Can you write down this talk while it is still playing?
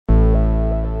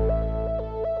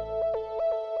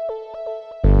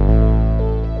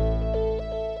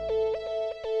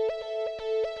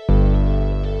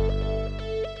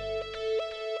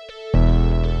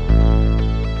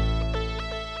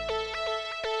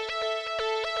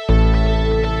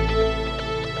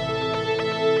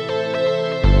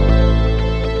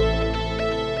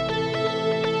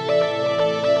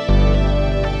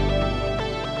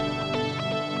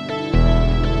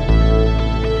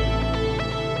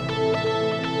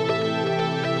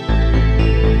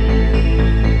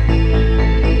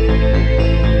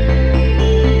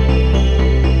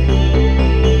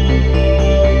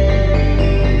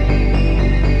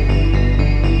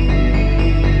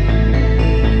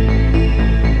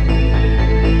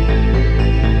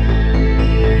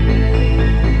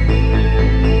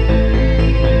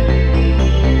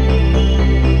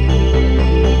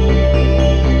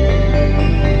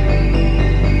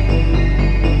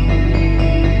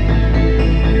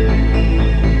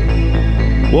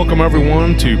Welcome,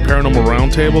 everyone, to Paranormal Round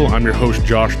Table. I'm your host,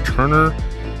 Josh Turner.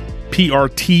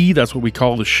 PRT, that's what we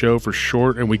call the show for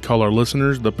short, and we call our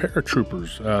listeners the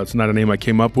Paratroopers. It's not a name I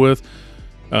came up with.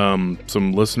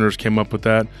 Some listeners came up with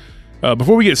that.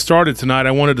 Before we get started tonight,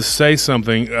 I wanted to say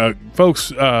something.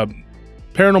 Folks,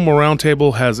 Paranormal Round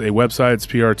Table has a website. It's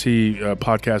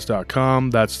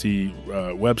prtpodcast.com. That's the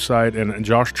website. And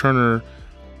Josh Turner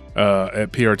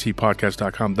at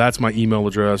prtpodcast.com. That's my email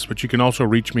address. But you can also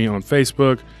reach me on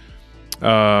Facebook.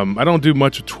 I don't do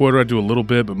much of Twitter. I do a little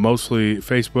bit, but mostly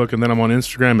Facebook. And then I'm on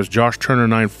Instagram as Josh Turner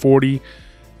 940.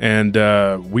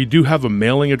 And we do have a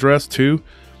mailing address too.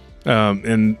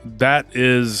 And that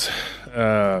is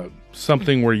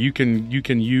something where you can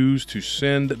use to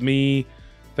send me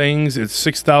things. It's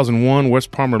 6001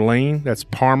 West Parmer Lane. That's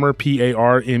Parmer,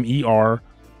 P-A-R-M-E-R,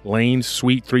 Lane,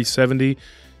 Suite 370,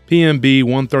 PMB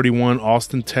 131,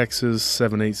 Austin, Texas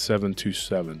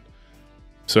 78727.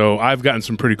 So I've gotten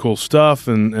some pretty cool stuff,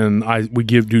 and we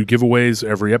do giveaways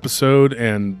every episode,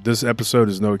 and this episode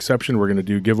is no exception. We're going to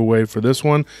do giveaway for this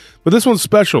one, but this one's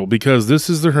special because this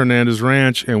is the Hernandez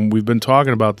Ranch, and we've been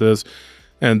talking about this,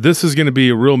 and this is going to be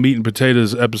a real meat and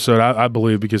potatoes episode, I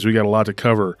believe, because we got a lot to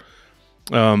cover.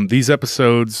 These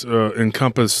episodes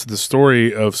encompass the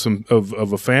story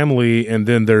of a family and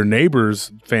then their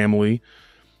neighbor's family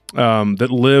that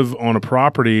live on a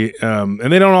property, and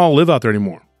they don't all live out there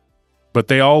anymore. But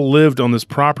they all lived on this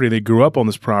property. They grew up on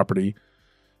this property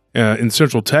in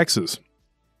Central Texas.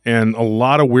 And a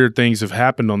lot of weird things have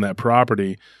happened on that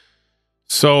property.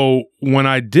 So when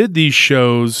I did these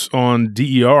shows on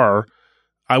DER,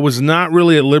 I was not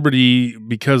really at liberty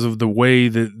because of the way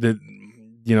that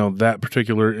you know, that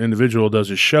particular individual does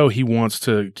his show. He wants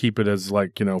to keep it as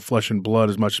like, you know, flesh and blood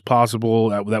as much as possible.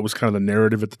 That was kind of the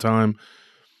narrative at the time.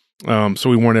 So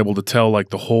we weren't able to tell like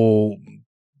the whole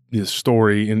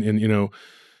story and you know,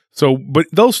 so, but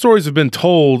those stories have been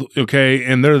told, okay,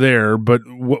 and they're there, but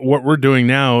what we're doing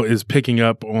now is picking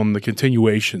up on the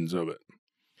continuations of it.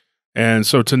 And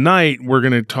so tonight we're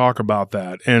going to talk about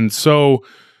that. And so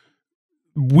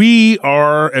we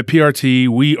are at PRT,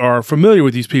 we are familiar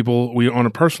with these people, we on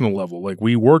a personal level, like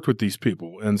we worked with these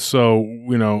people. And so,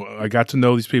 you know, I got to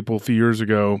know these people a few years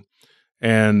ago,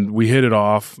 and we hit it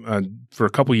off. For a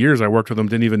couple of years I worked with them,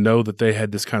 didn't even know that they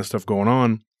had this kind of stuff going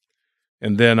on.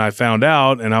 And then I found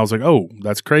out, and I was like, "Oh,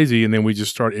 that's crazy!" And then we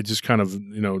just started. It just kind of,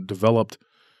 you know, developed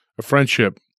a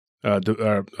friendship. You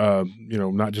know,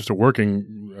 not just a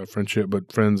working friendship,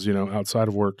 but friends, you know, outside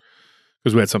of work,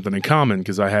 because we had something in common.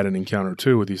 Because I had an encounter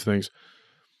too with these things.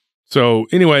 So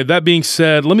anyway, that being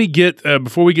said, let me get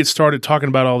before we get started talking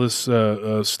about all this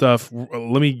stuff.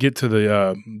 Let me get to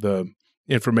the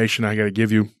information I got to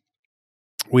give you.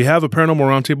 We have a Paranormal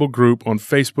Roundtable group on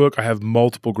Facebook. I have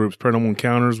multiple groups. Paranormal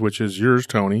Encounters, which is yours,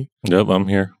 Tony. Yep, I'm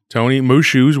here. Tony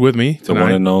Mushu's with me tonight. The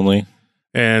one and only.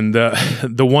 And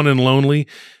the one and lonely.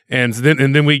 And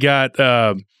then we got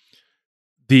the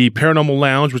Paranormal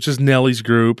Lounge, which is Nellie's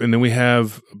group. And then we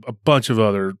have a bunch of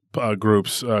other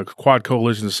groups. Quad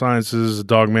Coalition of Sciences,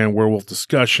 Dogman Werewolf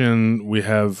Discussion. We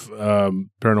have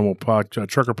Paranormal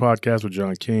Trucker Podcast with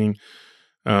John King.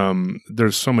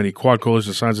 There's so many. Quad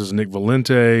Coalition of Sciences, Nick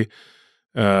Valente,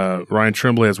 Ryan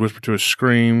Tremblay has Whisper to a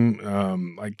Scream.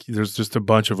 Like there's just a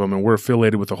bunch of them, and we're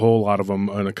affiliated with a whole lot of them,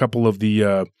 and a couple of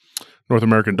the North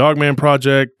American Dogman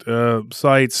Project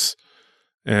sites,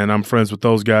 and I'm friends with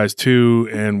those guys too,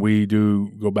 and we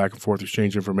do go back and forth,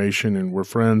 exchange information, and we're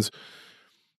friends.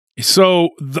 So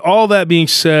all that being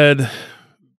said,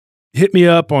 hit me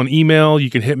up on email. You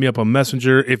can hit me up on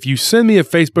Messenger. If you send me a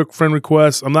Facebook friend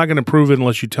request, I'm not going to approve it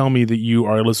unless you tell me that you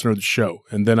are a listener of the show,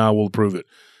 and then I will approve it.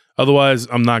 Otherwise,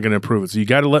 I'm not going to approve it. So you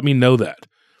got to let me know that.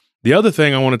 The other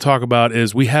thing I want to talk about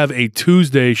is we have a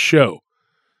Tuesday show,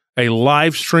 a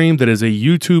live stream that is a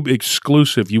YouTube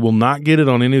exclusive. You will not get it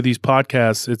on any of these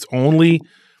podcasts. It's only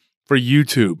for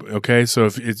YouTube. Okay, so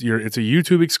if it's a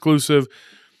YouTube exclusive,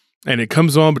 and it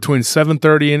comes on between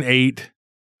 7:30 and 8.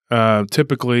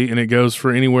 Typically, and it goes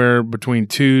for anywhere between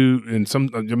 2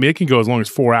 and it can go as long as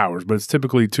 4 hours, but it's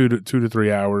typically 2 to 3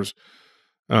 hours.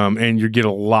 And you get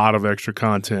a lot of extra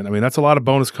content. I mean, that's a lot of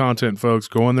bonus content, folks.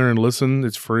 Go in there and listen.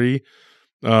 It's free.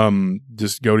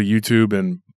 Just go to YouTube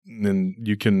and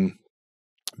you can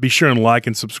be sure and like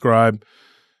and subscribe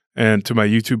and to my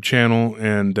YouTube channel.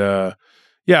 And,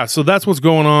 yeah, so that's what's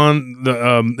going on.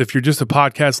 If you're just a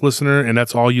podcast listener and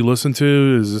that's all you listen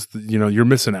to, is just, you know, you're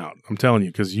missing out. I'm telling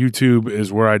you, because YouTube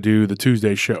is where I do the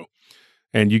Tuesday show,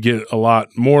 and you get a lot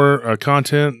more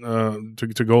content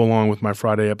to go along with my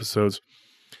Friday episodes.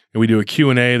 And we do a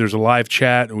Q&A. There's a live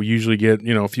chat, and we usually get,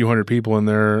 you know, a few hundred people in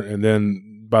there. And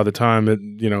then by the time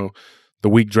the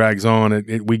week drags on,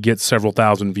 we get several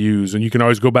thousand views, and you can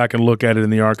always go back and look at it in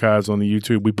the archives on the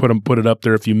YouTube. We put it up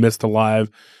there. If you missed the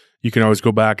live, you can always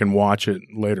go back and watch it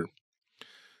later.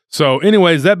 So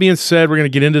anyways, that being said, we're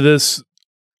going to get into this.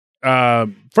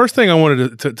 First thing I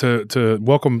wanted to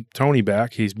welcome Tony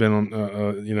back. He's been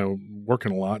on,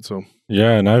 working a lot. So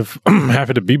yeah, and I'm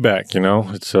happy to be back.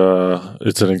 It's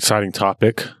an exciting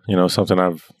topic. Something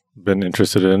I've been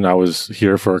interested in. I was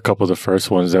here for a couple of the first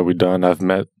ones that we've done. I've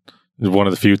met one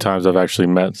of the few times I've actually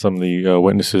met some of the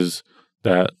witnesses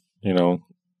that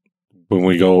when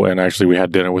we go, and actually we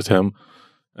had dinner with him,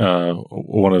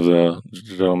 one of the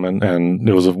gentlemen, and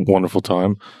it was a wonderful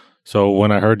time. So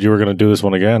when I heard you were going to do this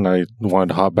one again, I wanted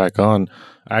to hop back on.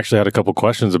 I actually had a couple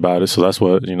questions about it, so that's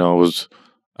what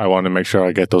I wanted to make sure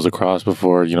I get those across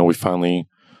before we finally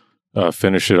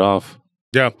finish it off.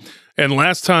 Yeah, and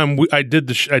last time I did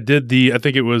the I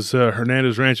think it was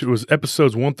Hernandez Ranch. It was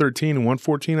episodes 113 and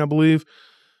 114, I believe.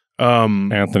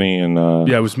 Anthony and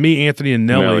it was me, Anthony, and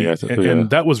Nelly, and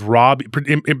that was Robbie.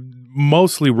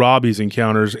 Mostly Robbie's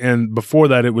encounters, and before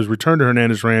that, it was Return to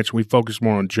Hernandez Ranch. We focused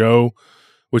more on Joe,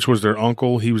 which was their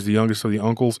uncle. He was the youngest of the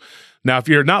uncles. Now, if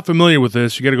you're not familiar with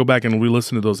this, you got to go back and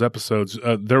re-listen to those episodes.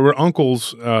 There were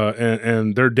uncles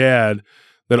and their dad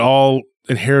that all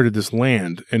inherited this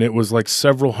land, and it was like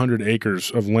several hundred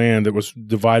acres of land that was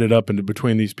divided up into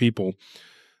between these people.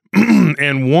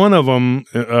 And one of them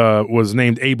was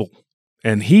named Abel,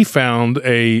 and he found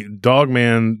a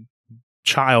Dogman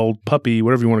child, puppy,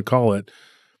 whatever you want to call it.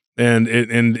 And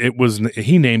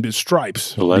he named it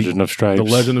Stripes. The Legend of Stripes. The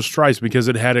Legend of Stripes, because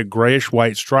it had a grayish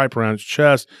white stripe around its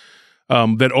chest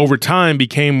that over time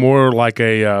became more like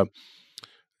a,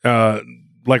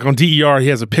 like on DER, he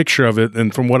has a picture of it.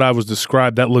 And from what I was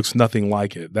described, that looks nothing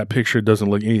like it. That picture doesn't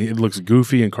look, it looks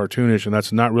goofy and cartoonish, and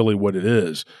that's not really what it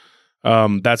is.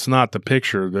 That's not the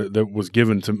picture that was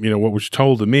given to, what was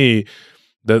told to me,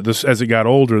 that this, as it got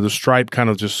older, the stripe kind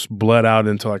of just bled out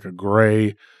into like a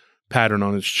gray pattern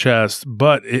on its chest.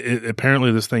 But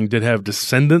apparently this thing did have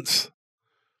descendants,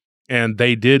 and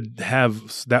they did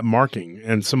have that marking,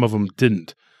 and some of them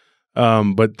didn't.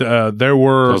 But there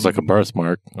were... It was like a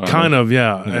birthmark. Kind of,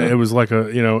 yeah. It was like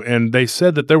and they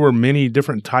said that there were many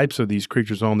different types of these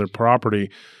creatures on their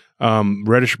property.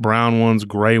 Reddish brown ones,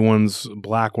 gray ones,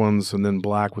 black ones, and then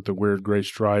black with the weird gray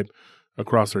stripe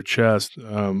across their chest,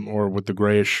 or with the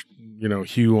grayish,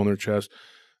 hue on their chest.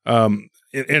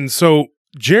 And so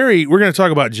Jerry, we're going to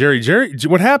talk about Jerry. Jerry,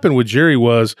 what happened with Jerry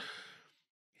was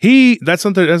that's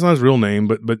not his real name,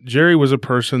 but Jerry was a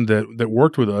person that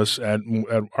worked with us at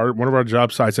one of our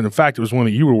job sites. And in fact, it was one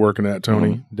that you were working at,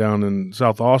 Tony, down in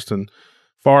South Austin,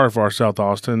 far South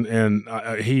Austin. And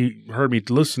he heard me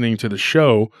listening to the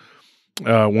show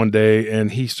one day,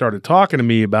 and he started talking to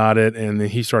me about it, and then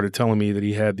he started telling me that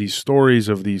he had these stories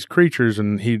of these creatures,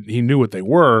 and he knew what they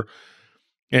were.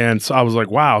 And so I was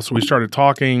like, wow. So we started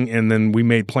talking, and then we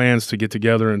made plans to get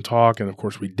together and talk, and of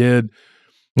course we did.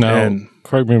 Now,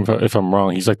 correct me if I'm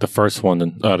wrong, he's like the first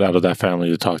one out of that family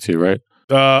to talk to you, right?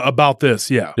 About this,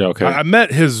 yeah. Yeah, okay. I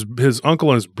met his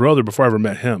uncle and his brother before I ever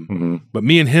met him. Mm-hmm. But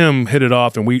me and him hit it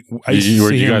off, and you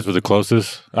guys were the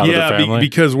closest out of the family?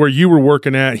 Because where you were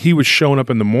working at, he was showing up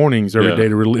in the mornings every day.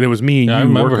 It was me and you. I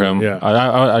remember him. Yeah.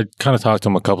 I kind of talked to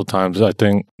him a couple times, I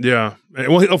think. Yeah.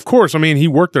 Well, of course. I mean, he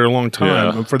worked there a long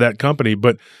time for that company.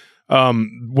 But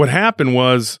what happened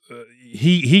was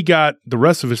he got the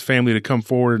rest of his family to come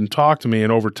forward and talk to me.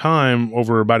 And over time,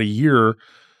 over about a year,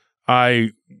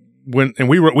 I went, and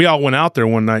we all went out there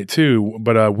one night too,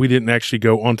 but we didn't actually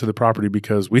go onto the property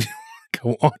because we didn't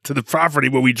go onto the property,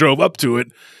 but we drove up to it.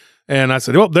 And I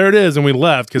said, well, there it is. And we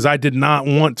left because I did not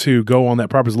want to go on that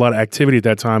property. There's a lot of activity at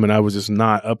that time, and I was just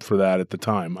not up for that at the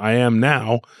time. I am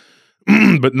now,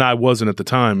 but I wasn't at the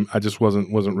time. I just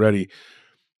wasn't ready.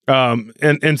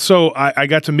 And so I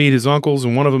got to meet his uncles,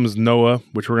 and one of them is Noah,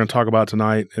 which we're going to talk about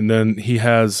tonight. And then he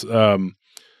has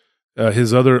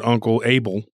his other uncle,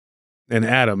 Abel, and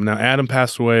Adam. Now, Adam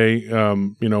passed away,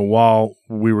 while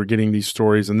we were getting these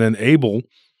stories. And then Abel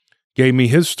gave me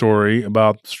his story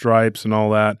about stripes and all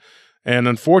that. And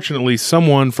unfortunately,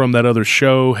 someone from that other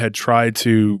show had tried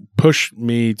to push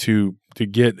me to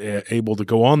get Abel to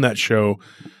go on that show.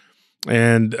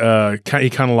 And he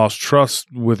kind of lost trust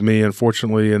with me,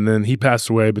 unfortunately. And then he passed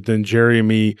away. But then Jerry and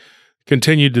me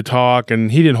continued to talk,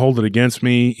 and he didn't hold it against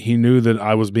me. He knew that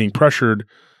I was being pressured.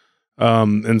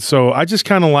 And so I just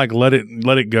kind of like let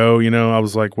it go. I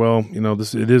was like, well,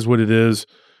 it is what it is.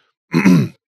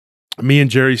 Me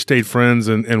and Jerry stayed friends,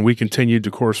 and we continued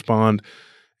to correspond.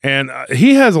 And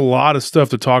he has a lot of stuff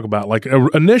to talk about. Like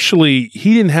initially,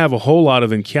 he didn't have a whole lot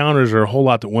of encounters or a whole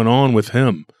lot that went on with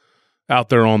him out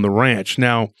there on the ranch.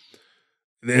 Now,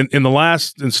 in the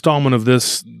last installment of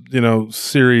this,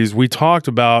 series, we talked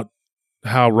about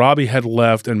how Robbie had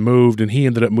left and moved, and he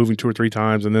ended up moving 2 or 3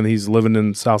 times, and then he's living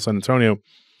in South San Antonio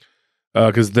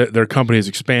because their company has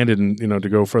expanded and to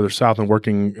go further south and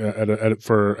working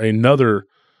for another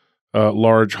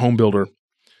large home builder.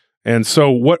 And so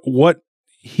what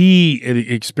he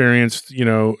experienced,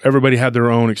 everybody had their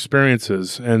own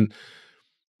experiences, and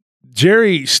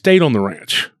Jerry stayed on the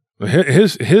ranch.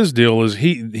 His deal is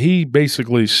he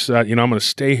basically said, I'm going to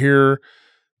stay here.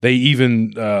 They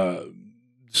even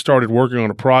started working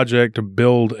on a project to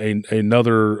build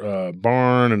another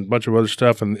barn and a bunch of other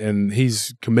stuff, and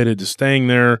he's committed to staying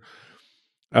there.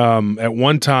 At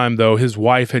one time, though, his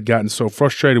wife had gotten so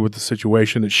frustrated with the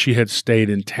situation that she had stayed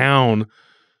in town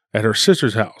at her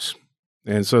sister's house.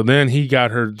 And so then he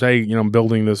got her to say, I'm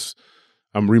building this,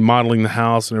 I'm remodeling the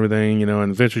house and everything,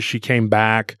 and eventually she came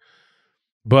back.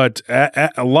 But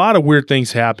a lot of weird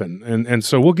things happen. And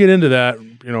so we'll get into that,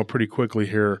 pretty quickly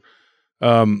here.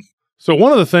 So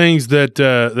one of the things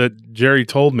that Jerry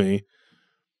told me,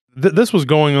 this was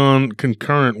going on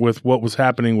concurrent with what was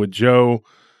happening with Joe,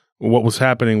 what was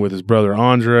happening with his brother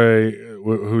Andre,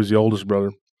 who's the oldest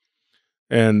brother,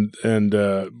 and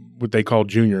what they call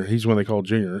Junior. He's one they call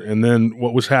Junior. And then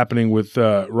what was happening with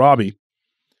Robbie.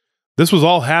 This was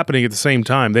all happening at the same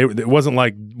time. It wasn't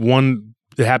like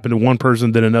it happened to one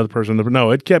person, then another person.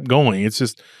 No, it kept going. It's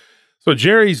just, so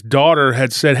Jerry's daughter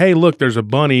had said, hey, look, there's a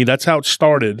bunny. That's how it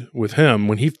started with him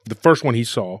the first one he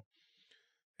saw.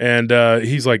 And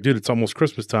he's like, dude, it's almost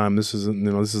Christmas time. This isn't,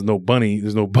 this is no bunny.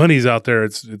 There's no bunnies out there.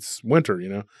 It's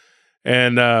winter,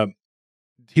 And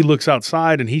he looks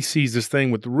outside and he sees this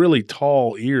thing with really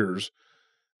tall ears.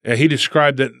 And he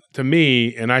described it to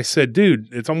me. And I said, dude,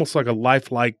 it's almost like a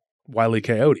lifelike Wile E.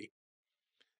 Coyote.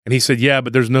 And he said, yeah,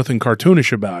 but there's nothing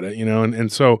cartoonish about it,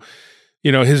 and so,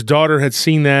 his daughter had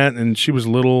seen that, and she was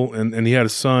little, and he had a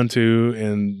son too,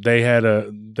 and they had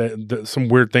some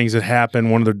weird things that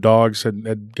happened. One of their dogs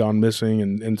had gone missing,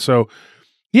 and so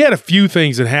he had a few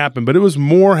things that happened, but it was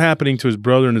more happening to his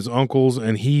brother and his uncles,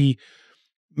 and he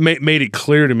made it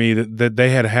clear to me that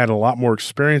they had a lot more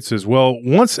experiences. Well,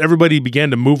 once everybody began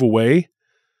to move away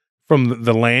from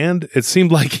the land, it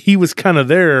seemed like he was kind of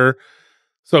there.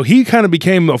 So he kind of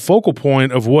became a focal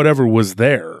point of whatever was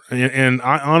there. And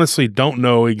I honestly don't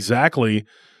know exactly.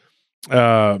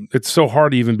 It's so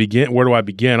hard to even begin. Where do I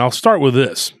begin? I'll start with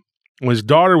this. When his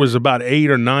daughter was about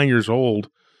 8 or 9 years old,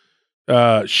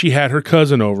 she had her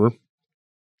cousin over,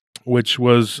 which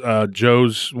was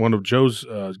one of Joe's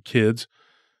kids.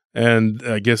 And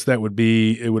I guess it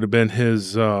would have been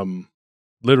his,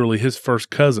 literally his first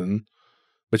cousin.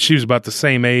 But she was about the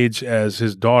same age as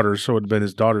his daughter, so it would have been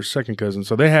his daughter's second cousin.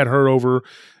 So they had her over,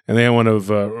 and they had one of,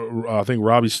 I think,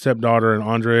 Robbie's stepdaughter and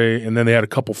Andre, and then they had a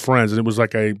couple friends, and it was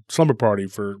like a slumber party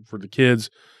for the kids.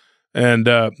 And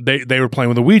they were playing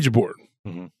with a Ouija board.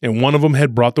 Mm-hmm. And one of them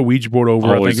had brought the Ouija board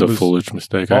over. Always a foolish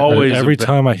mistake. Every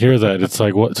time I hear that, it's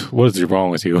like, what is wrong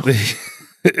with you?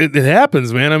 It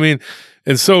happens, man. I mean,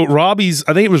 and so I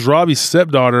think it was Robbie's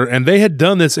stepdaughter, and they had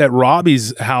done this at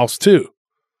Robbie's house too.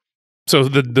 So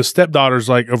the stepdaughter's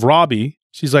of Robbie,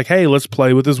 she's like, hey, let's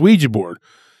play with this Ouija board.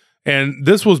 And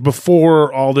this was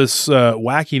before all this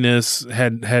wackiness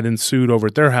had ensued over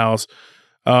at their house.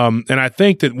 And I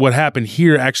think that what happened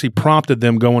here actually prompted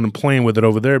them going and playing with it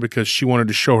over there because she wanted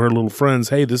to show her little friends,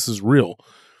 hey, this is real.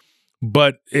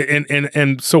 But,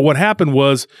 and so what happened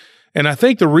was, and I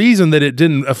think the reason that it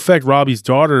didn't affect Robbie's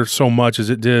daughter so much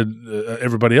as it did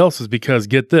everybody else is because,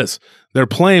 get this, they're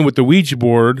playing with the Ouija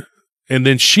board. And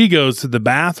then she goes to the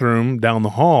bathroom down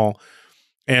the hall,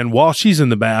 and while she's in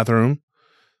the bathroom,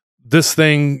 this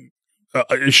thing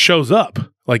it shows up,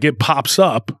 like it pops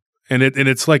up, and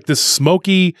it's like this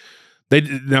smoky.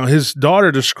 Now his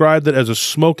daughter described it as a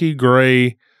smoky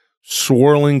gray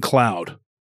swirling cloud.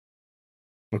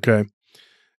 Okay,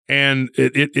 and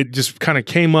it just kind of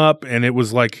came up, and it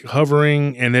was like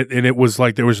hovering, and it was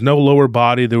like there was no lower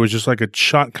body. There was just like a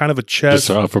kind of a chest, just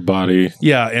upper body,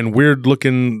 yeah, and weird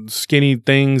looking skinny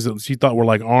things that she thought were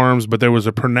like arms, but there was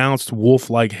a pronounced wolf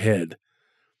like head,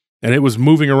 and it was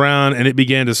moving around, and it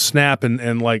began to snap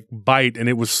and like bite, and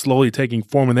it was slowly taking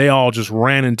form, and they all just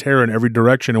ran in terror in every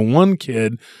direction, and one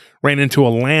kid ran into a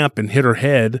lamp and hit her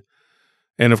head.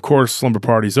 And of course, slumber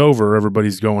party's over.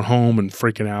 Everybody's going home and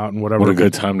freaking out and whatever. What a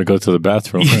good time to go to the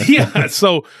bathroom. Yeah.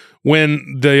 So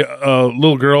when the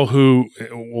little girl who,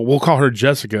 we'll call her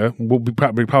Jessica, we'll be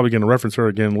probably going to reference her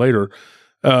again later.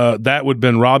 That would have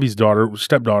been Robbie's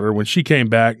stepdaughter. When she came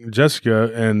back,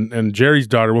 Jessica and Jerry's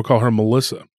daughter, we'll call her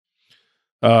Melissa.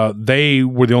 They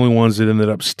were the only ones that ended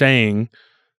up staying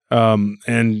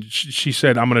And she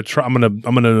said, I'm going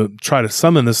to try to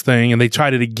summon this thing. And they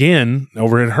tried it again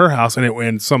over at her house,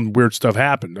 and some weird stuff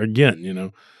happened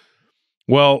again,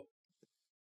 Well,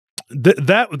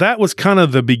 that was kind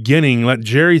of the beginning. Like,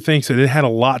 Jerry thinks that it had a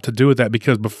lot to do with that,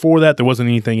 because before that, there wasn't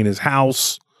anything in his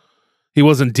house. He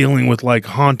wasn't dealing with like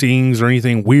hauntings or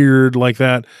anything weird like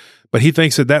that. But he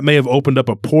thinks that may have opened up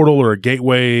a portal or a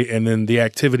gateway, and then the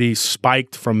activity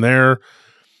spiked from there.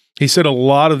 He said a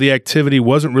lot of the activity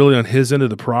wasn't really on his end of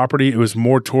the property. It was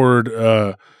more toward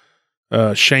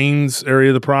Shane's area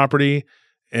of the property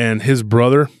and his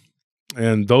brother.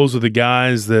 And those are the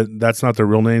guys that's not their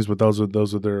real names, but those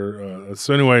are their.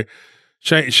 So anyway,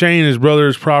 Shane, his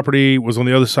brother's property was on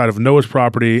the other side of Noah's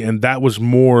property, and that was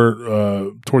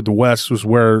more toward the west, was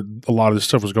where a lot of this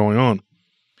stuff was going on.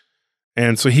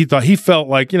 And so he felt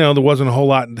like, there wasn't a whole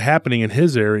lot happening in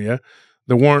his area.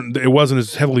 It wasn't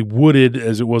as heavily wooded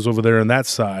as it was over there on that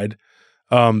side.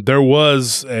 There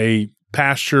was a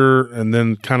pasture, and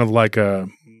then kind of like a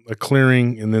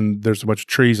clearing, and then there's a bunch of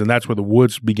trees, and that's where the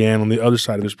woods began on the other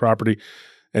side of his property.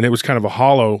 And it was kind of a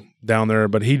hollow down there,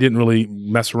 but he didn't really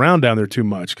mess around down there too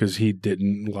much, because he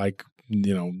didn't like,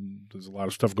 there's a lot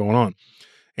of stuff going on.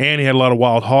 And he had a lot of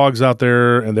wild hogs out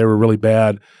there, and they were really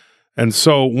bad. And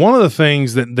so one of the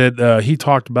things that he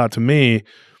talked about to me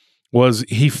was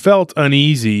he felt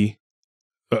uneasy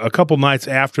a couple nights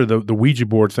after the Ouija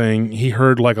board thing. He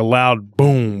heard like a loud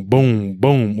boom, boom,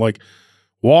 boom, like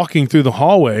walking through the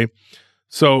hallway.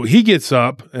 So he gets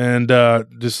up and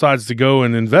decides to go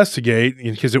and investigate,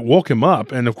 because it woke him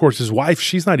up. And of course, his wife,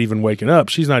 she's not even waking up.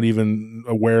 She's not even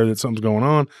aware that something's going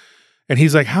on. And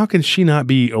he's like, how can she not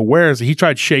be aware? So he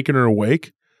tried shaking her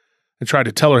awake and tried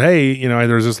to tell her, hey,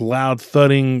 there's this loud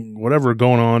thudding, whatever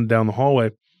going on down the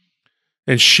hallway.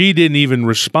 And she didn't even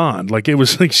respond. Like, it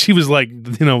was like she was like,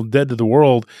 dead to the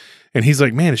world. And he's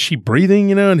like, man, is she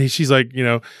breathing? And she's like,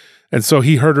 And so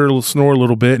he heard her snore a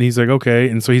little bit, and he's like, okay.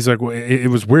 And so he's like, well, it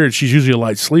was weird. She's usually a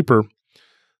light sleeper.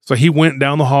 So he went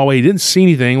down the hallway. He didn't see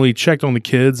anything. He checked on the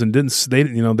kids, and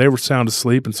they were sound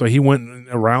asleep. And so he went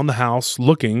around the house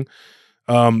looking,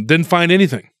 didn't find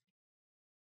anything.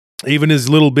 Even his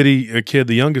little bitty kid,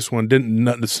 the youngest one,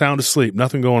 didn't sound asleep,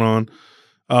 nothing going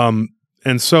on.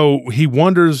 And so he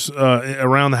wanders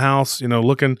around the house,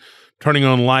 looking, turning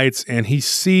on lights, and he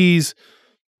sees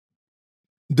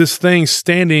this thing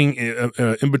standing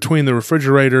in between the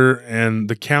refrigerator and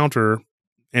the counter,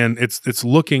 and it's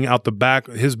looking out the back.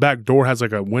 His back door has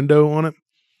like a window on it,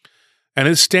 and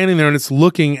it's standing there, and it's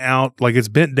looking out, like it's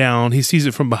bent down. He sees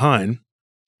it from behind,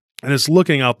 and it's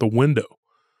looking out the window.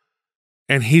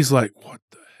 And he's like, what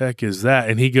the heck is that?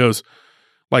 And he goes,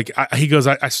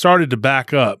 I started to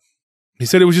back up. He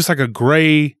said it was just like a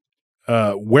gray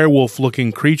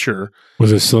werewolf-looking creature.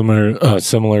 Was it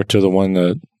similar to the one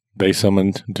that they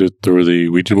summoned through the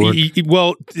Ouija board?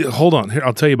 Well, hold on. Here,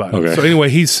 I'll tell you about it. So anyway,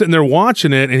 he's sitting there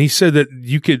watching it, and he said that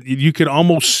you could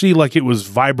almost see like it was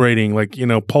vibrating, like,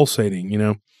 pulsating, He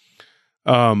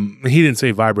didn't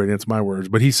say vibrating, that's my words,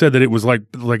 but he said that it was like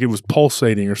it was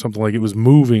pulsating or something, like it was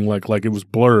moving, like it was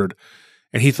blurred.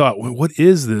 And he thought, well, what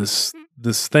is this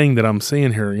thing that I'm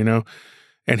seeing here,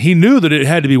 And he knew that it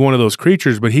had to be one of those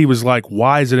creatures, but he was like,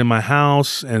 why is it in my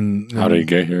house? And how did it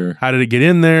get here? How did it get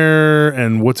in there?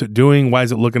 And what's it doing? Why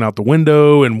is it looking out the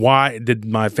window? And why did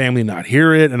my family not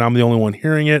hear it? And I'm the only one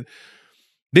hearing it.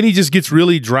 Then he just gets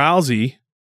really drowsy,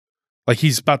 like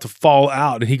he's about to fall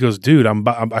out. And he goes, dude,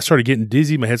 I started getting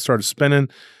dizzy. My head started spinning.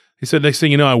 He said, next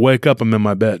thing you know, I wake up, I'm in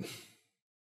my bed.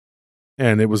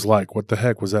 And it was like, what the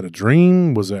heck? Was that a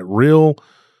dream? Was that real?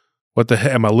 What the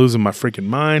heck? Am I losing my freaking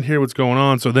mind here? What's going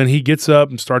on? So then he gets up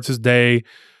and starts his day.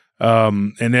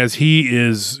 And as he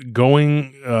is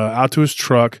going out to his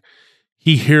truck,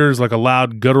 he hears like a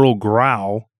loud guttural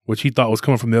growl, which he thought was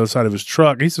coming from the other side of his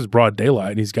truck. And he says broad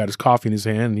daylight, and he's got his coffee in his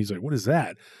hand, and he's like, what is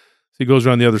that? So he goes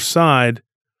around the other side,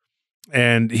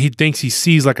 and he thinks he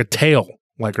sees like a tail,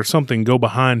 like or something go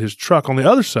behind his truck on the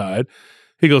other side.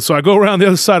 He goes, so I go around the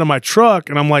other side of my truck,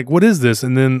 and I'm like, what is this?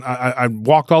 And then I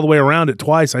walked all the way around it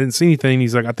twice. I didn't see anything.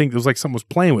 He's like, I think it was like something was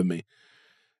playing with me.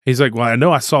 He's like, well, I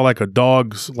know I saw like a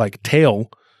dog's like tail,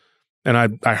 and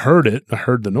I heard it. I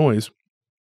heard the noise.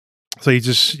 So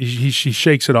he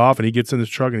shakes it off, and he gets in his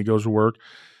truck, and he goes to work.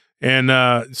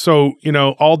 And so,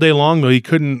 all day long, though, he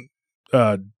couldn't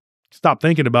stop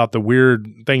thinking about the weird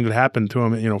thing that happened to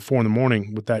him at, 4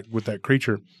 a.m. with that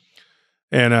creature.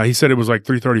 And he said it was like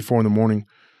 3:30, 4 a.m,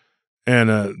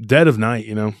 and dead of night,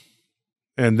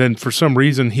 And then for some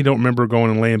reason, he don't remember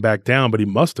going and laying back down, but he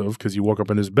must have, because he woke up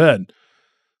in his bed.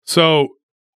 So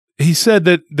he said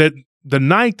that the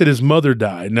night that his mother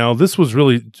died, now this was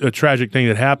really a tragic thing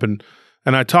that happened.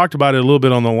 And I talked about it a little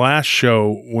bit on the last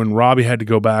show when Robbie had to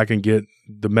go back and get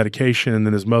the medication, and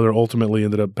then his mother ultimately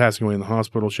ended up passing away in the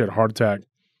hospital. She had a heart attack.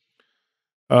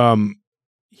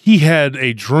 He had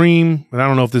a dream, and I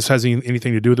don't know if this has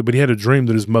anything to do with it, but he had a dream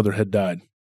that his mother had died.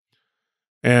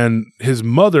 And his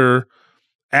mother,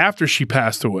 after she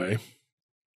passed away,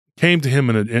 came to him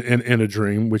in a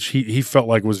dream, which he felt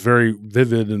like was very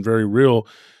vivid and very real.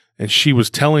 And she was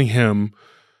telling him,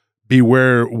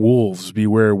 beware wolves,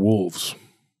 beware wolves.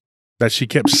 That she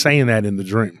kept saying that in the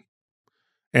dream.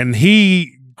 And I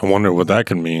wonder what that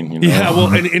could mean. You know? Yeah,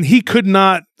 well, and he could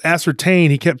not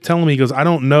ascertain. He kept telling me, he goes, I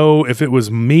don't know if it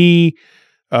was me.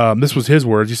 This was his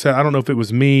words. He said, I don't know if it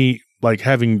was me, like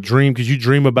having dream, because you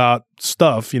dream about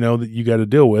stuff, that you got to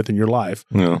deal with in your life.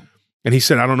 Yeah. And he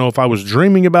said, I don't know if I was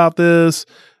dreaming about this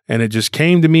and it just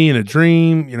came to me in a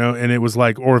dream, and it was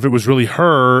like, or if it was really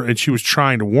her and she was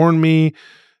trying to warn me.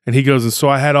 And he goes, and so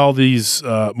I had all these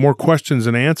more questions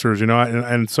and answers,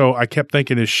 and so I kept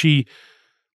thinking,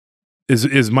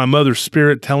 is my mother's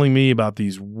spirit telling me about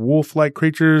these wolf-like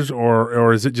creatures,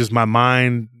 or is it just my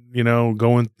mind,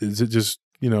 going, is it just,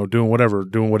 doing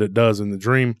what it does in the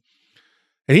dream?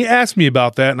 And he asked me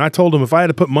about that, and I told him if I had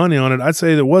to put money on it, I'd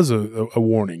say there was a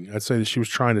warning. I'd say that she was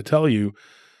trying to tell you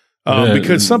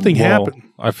because something happened.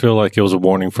 I feel like it was a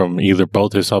warning from either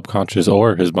both his subconscious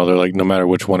or his mother, like no matter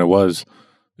which one it was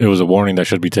a warning that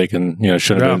should be taken,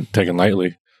 shouldn't have been taken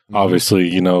lightly. Mm-hmm.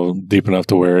 Obviously, deep enough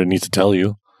to where it needs to tell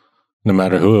you, no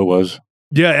matter who it was.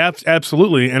 Yeah,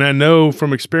 absolutely. And I know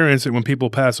from experience that when people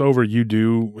pass over, you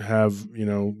do have,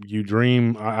 you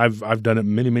dream. I've done it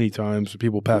many, many times. When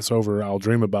people pass over, I'll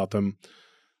dream about them.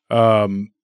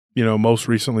 Most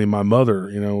recently my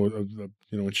mother,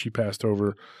 when she passed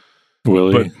over.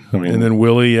 Willie. And then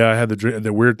Willie, I had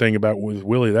the weird thing about with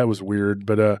Willie, that was weird.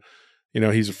 But,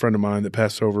 he's a friend of mine that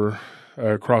passed over,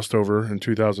 crossed over in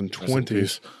 2020. Rest in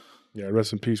peace. Yeah,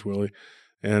 rest in peace, Willie.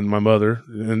 And my mother,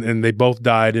 and they both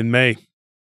died in May.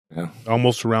 Yeah.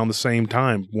 Almost around the same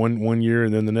time, one year,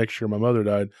 and then the next year my mother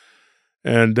died.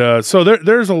 And so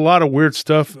there's a lot of weird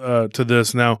stuff to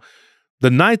this. Now, the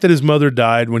night that his mother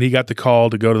died, when he got the call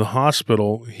to go to the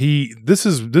hospital, this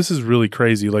is really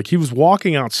crazy. Like, he was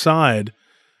walking outside,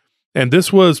 and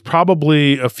this was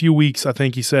probably a few weeks, I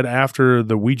think he said, after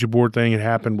the Ouija board thing had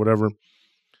happened, whatever.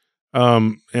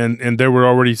 And there were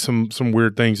already some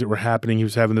weird things that were happening. He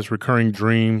was having this recurring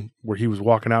dream where he was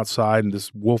walking outside and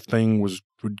this wolf thing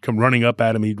would come running up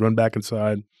at him. He'd run back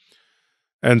inside.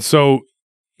 And so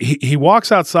he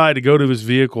walks outside to go to his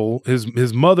vehicle.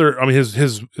 His mother,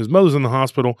 his mother's in the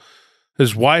hospital.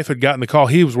 His wife had gotten the call.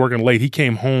 He was working late. He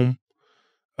came home.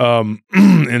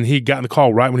 And he got in the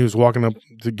call right when he was walking up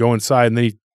to go inside, and then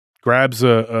he grabs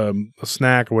a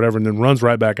snack or whatever and then runs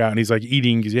right back out. And he's like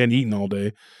eating because he hadn't eaten all day.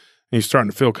 And he's starting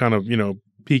to feel kind of,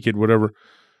 peaked, whatever.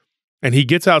 And he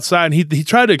gets outside and he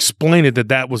tried to explain it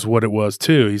that was what it was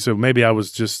too. He said, maybe I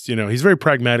was just, he's a very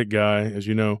pragmatic guy, as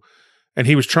you know. And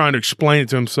he was trying to explain it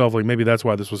to himself, like maybe that's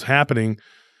why this was happening.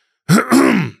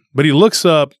 But he looks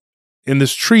up in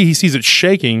this tree, he sees it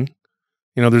shaking.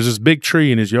 There's this big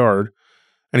tree in his yard.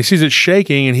 And he sees it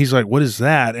shaking and he's like, what is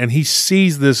that? And he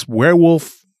sees this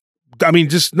werewolf.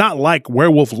 Just not like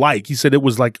werewolf-like. He said it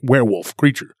was like werewolf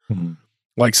creature. Mm-hmm.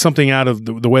 Like something out of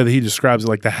the way that he describes it,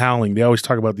 like the Howling. They always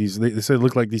talk about these. They said it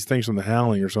looked like these things from the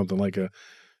Howling or something like And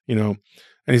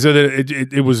he said that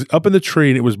it was up in the tree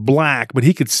and it was black, but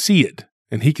he could see it.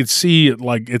 And he could see it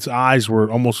like its eyes were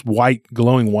almost white,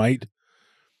 glowing white.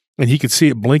 And he could see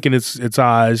it blinking its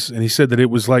eyes. And he said that it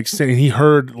was like, and he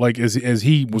heard like as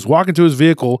he was walking to his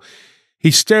vehicle,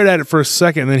 he stared at it for a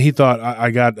second. And then he thought,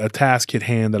 I got a task at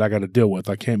hand that I got to deal with.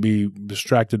 I can't be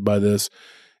distracted by this.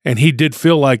 And he did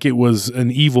feel like it was an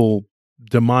evil,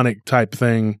 demonic type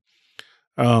thing.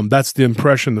 That's the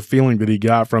impression, the feeling that he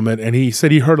got from it. And he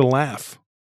said he heard a laugh,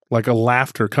 like a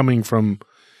laughter coming from,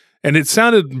 and it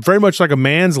sounded very much like a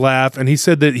man's laugh. And he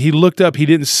said that he looked up, he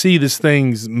didn't see this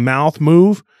thing's mouth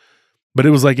move, but it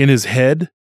was like in his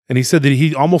head. And he said that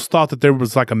he almost thought that there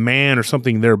was like a man or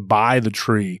something there by the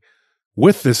tree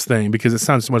with this thing because it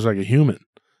sounded so much like a human.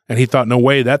 And he thought, no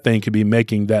way that thing could be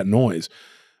making that noise.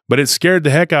 But it scared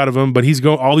the heck out of him. But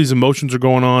all these emotions are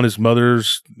going on. His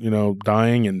mother's,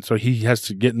 dying, and so he has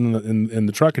to get in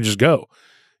the truck and just go.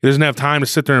 He doesn't have time to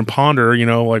sit there and ponder,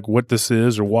 like what this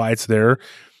is or why it's there.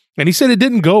 And he said it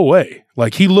didn't go away.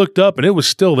 Like he looked up and it was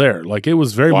still there. Like it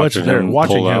was very much there,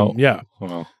 watching him. Out. Yeah.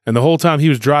 Wow. And the whole time he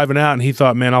was driving out, and he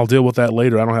thought, man, I'll deal with that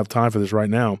later. I don't have time for this right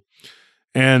now.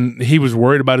 And he was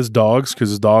worried about his dogs because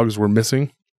his dogs were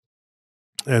missing.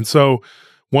 And so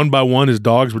one by one, his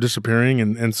dogs were disappearing.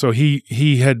 And so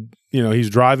he had, he's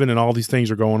driving and all these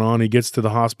things are going on. He gets to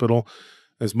the hospital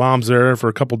His mom's there for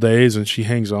a couple days, and she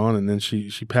hangs on, and then she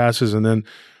passes, and then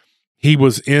he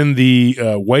was in the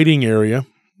waiting area,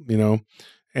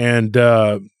 and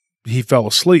he fell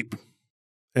asleep.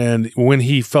 And when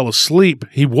he fell asleep,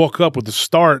 he woke up with a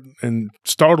start and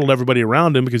startled everybody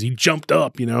around him because he jumped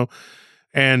up,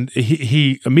 and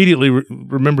he immediately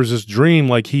remembers this dream,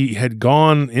 like he had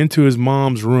gone into his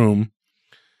mom's room,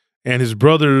 and his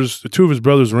brothers, the two of his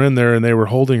brothers were in there, and they were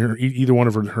holding her, either one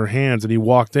of her hands, and he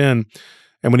walked in.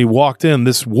 And when he walked in,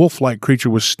 this wolf-like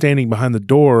creature was standing behind the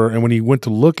door, and when he went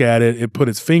to look at it, it put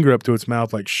its finger up to its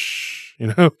mouth like, shh,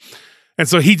 And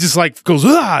so he just like goes,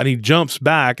 ah, and he jumps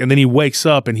back, and then he wakes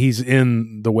up, and he's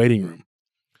in the waiting room.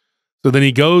 So then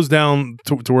he goes down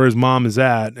to where his mom is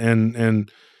at, and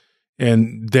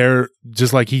there,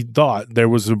 just like he thought, there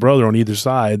was a brother on either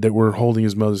side that were holding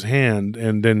his mother's hand,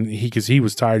 and then because he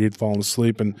was tired, he'd fallen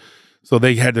asleep, and so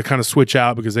they had to kind of switch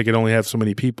out because they could only have so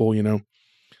many people,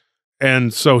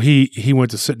 And so he went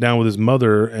to sit down with his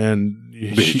mother, and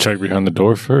did he check behind the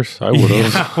door first? I would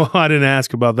have. Yeah, well, I didn't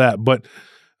ask about that, but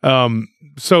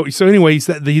so anyway, he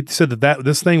said that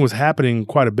this thing was happening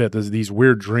quite a bit. There's these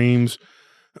weird dreams,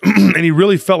 and he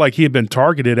really felt like he had been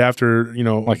targeted after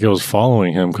like it was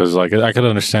following him, because like I could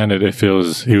understand it if he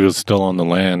was still on the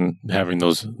land having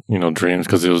those dreams,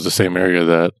 because it was the same area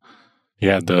that he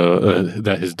had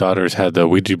that his daughters had the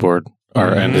Ouija board,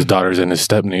 and his daughters and his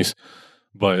stepniece.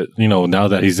 But, now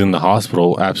that he's in the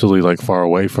hospital, absolutely like far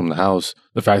away from the house,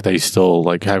 the fact that he's still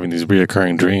like having these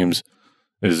reoccurring dreams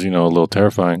is, a little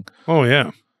terrifying. Oh,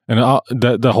 yeah. And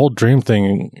the whole dream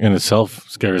thing in itself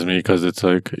scares me, because it's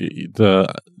like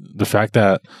the fact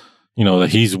that, that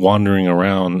he's wandering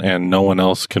around and no one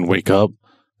else can wake up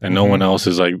and no one else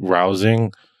is like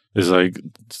rousing is like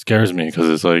scares me, because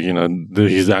it's like,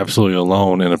 he's absolutely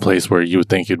alone in a place where you would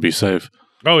think he'd be safe.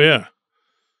 Oh, yeah.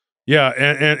 Yeah,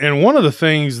 and one of the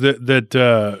things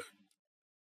that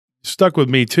stuck with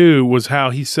me too was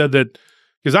how he said that,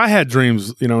 because I had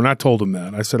dreams, and I told him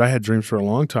that. I said I had dreams for a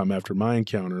long time after my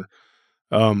encounter,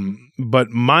 but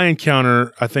my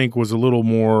encounter I think was a little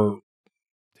more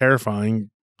terrifying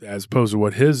as opposed to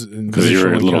what his initial encounter. Because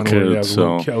you're a little kid,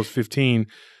 I was 15,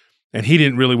 and he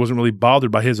wasn't really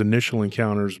bothered by his initial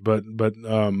encounters, but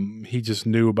he just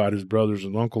knew about his brothers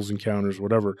and uncles' encounters,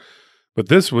 whatever. But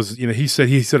this was, he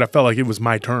said, I felt like it was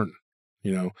my turn,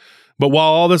 But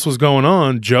while all this was going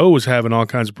on, Joe was having all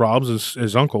kinds of problems,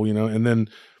 his uncle, and then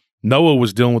Noah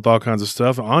was dealing with all kinds of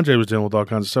stuff. Andre was dealing with all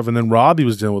kinds of stuff. And then Robbie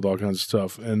was dealing with all kinds of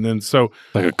stuff. And then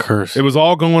like a curse. It was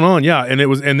all going on. Yeah.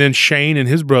 And then Shane and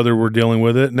his brother were dealing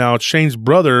with it. Now Shane's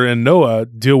brother and Noah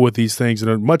deal with these things in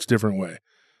a much different way.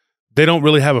 They don't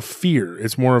really have a fear.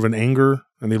 It's more of an anger,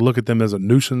 and they look at them as a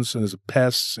nuisance and as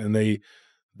pests, and they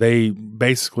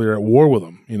basically are at war with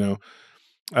them,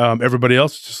 everybody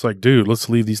else is just like, dude, let's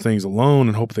leave these things alone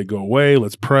and hope they go away.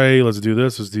 Let's pray. Let's do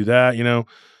this. Let's do that,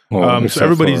 Well, so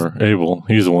everybody's Abel.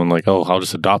 He's the one like, oh, I'll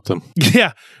just adopt them.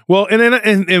 Yeah. Well,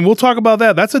 and we'll talk about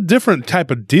that. That's a different type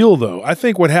of deal, though. I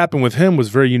think what happened with him was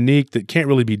very unique that can't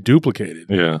really be duplicated.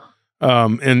 Yeah.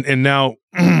 And now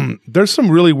there's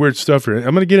some really weird stuff here.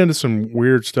 I'm going to get into some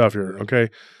weird stuff here. Okay.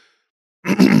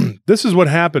 This is what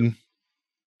happened.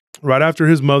 Right after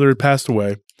his mother had passed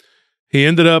away, he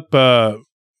ended up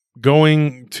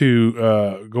going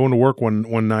to work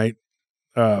one night.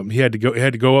 He had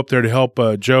to go up there to help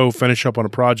Joe finish up on a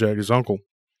project, his uncle.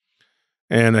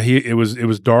 And it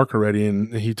was dark already,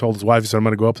 and he told his wife, he said, "I'm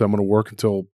going to go up there. I'm going to work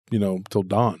until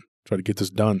dawn, try to get this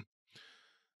done."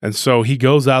 And so he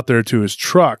goes out there to his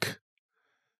truck.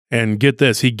 And get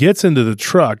this, he gets into the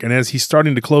truck, and as he's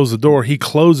starting to close the door,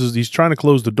 he's trying to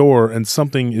close the door, and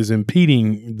something is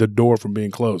impeding the door from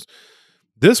being closed.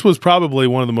 This was probably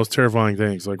one of the most terrifying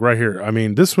things, like right here. I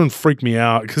mean, this one freaked me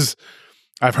out because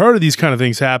I've heard of these kind of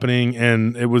things happening,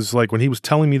 and it was like when he was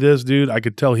telling me this, dude, I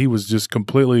could tell he was just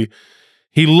completely,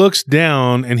 he looks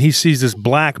down and he sees this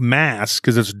black mass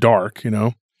because it's dark,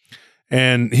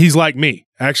 and he's like me.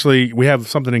 Actually, we have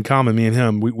something in common, me and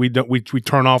him. We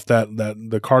turn off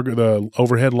the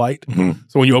overhead light. Mm-hmm.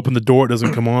 So when you open the door, it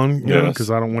doesn't come on,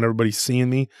 because I don't want everybody seeing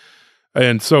me.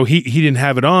 And so he didn't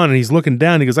have it on, and he's looking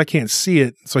down. He goes, I can't see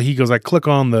it. So he goes, I click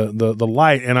on the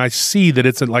light, and I see that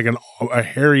it's like a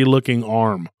hairy looking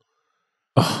arm.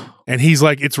 Oh. And he's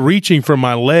like, it's reaching for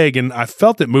my leg, and I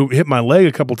felt it hit my leg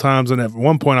a couple times. And at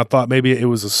one point, I thought maybe it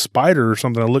was a spider or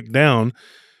something. I looked down.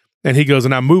 And he goes,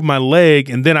 and I move my leg,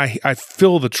 and then I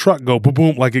feel the truck go boom,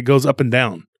 boom, like it goes up and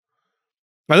down.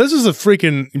 Now this is a Ford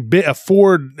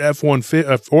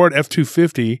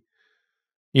F-250,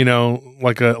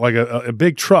 like a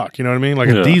big truck, you know what I mean? Like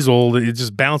a diesel that it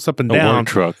just bounced up and down. A work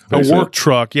truck. A work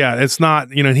truck, yeah. It's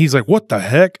not, and he's like, what the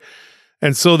heck?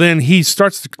 And so then he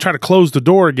starts to try to close the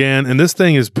door again, and this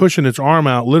thing is pushing its arm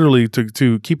out literally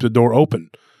to keep the door open.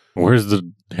 Where's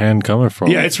the hand coming from?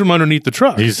 Yeah, it's from underneath the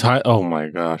truck. He's high. Oh my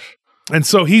gosh. And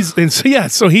so he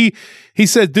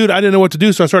said, dude, I didn't know what to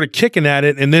do. So I started kicking at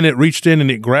it, and then it reached in and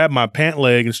it grabbed my pant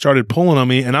leg and started pulling on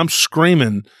me, and I'm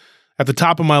screaming at the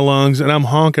top of my lungs, and I'm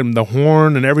honking the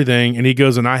horn and everything. And he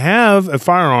goes, and I have a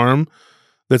firearm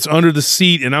that's under the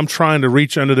seat, and I'm trying to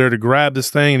reach under there to grab this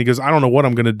thing. And he goes, I don't know what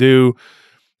I'm going to do.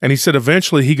 And he said,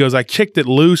 eventually, he goes, I kicked it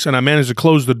loose, and I managed to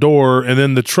close the door, and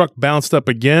then the truck bounced up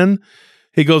again.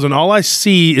 He goes, and all I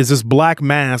see is this black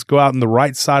mass go out on the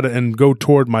right side and go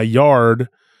toward my yard.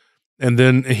 And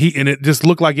then it just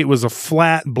looked like it was a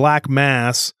flat black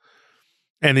mass.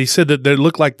 And he said that there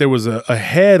looked like there was a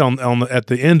head at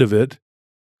the end of it.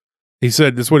 He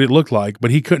said that's what it looked like,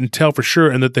 but he couldn't tell for sure.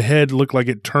 And that the head looked like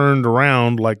it turned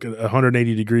around like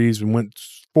 180 degrees and went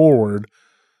forward.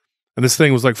 And this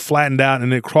thing was like flattened out,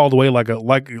 and it crawled away like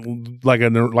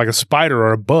a spider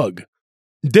or a bug.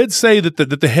 Did say that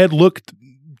the head looked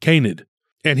canid.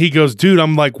 And he goes, dude,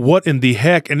 I'm like, what in the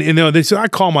heck? And they said, I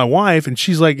call my wife, and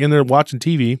she's like in there watching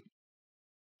TV.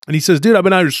 And he says, dude, I've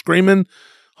been out here screaming,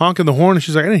 honking the horn. And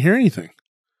she's like, I didn't hear anything.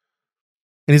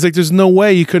 And he's like, there's no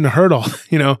way you couldn't have heard all,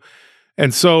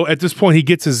 And so at this point, he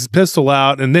gets his pistol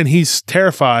out, and then he's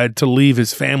terrified to leave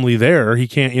his family there. He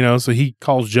can't, so he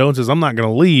calls Joe and says, I'm not going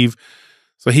to leave.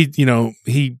 So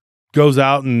he goes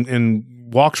out and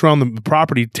walks around the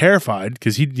property terrified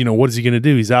because what is he going to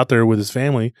do? He's out there with his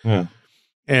family. Yeah.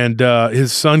 And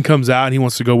his son comes out and he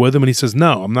wants to go with him, and he says,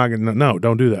 no, I'm not going to, no,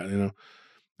 don't do that,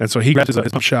 And so he grabs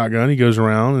his shotgun, he goes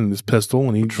around and his pistol,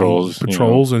 and he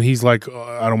patrols, and he's like,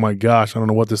 oh my gosh, I don't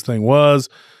know what this thing was.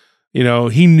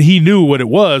 He knew what it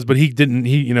was, but he'd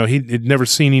never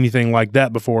seen anything like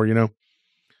that before,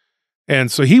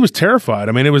 And so he was terrified.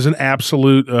 I mean, it was an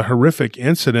absolute horrific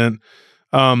incident.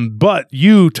 But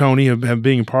you, Tony, have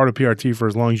being part of PRT for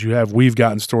as long as you have, we've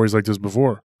gotten stories like this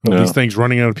before. These things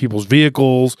running out of people's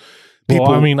vehicles.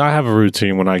 Well, I mean, I have a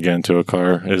routine when I get into a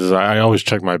car. I always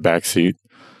check my back seat.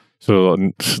 So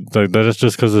that's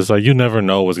just because it's like you never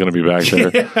know what's going to be back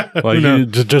there. Yeah, like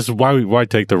just why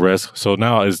take the risk? So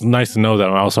now it's nice to know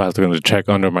that I also have to check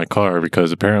under my car,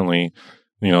 because apparently,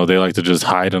 they like to just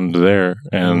hide under there,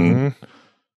 and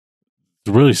it's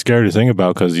really scary to think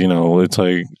about because it's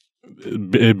like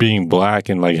it being black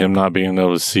and like him not being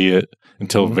able to see it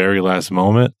until very last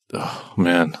moment. Oh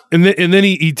man! And then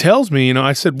he tells me,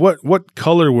 I said, what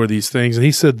color were these things? And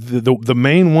he said the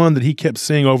main one that he kept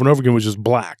seeing over and over again was just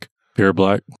black. Pure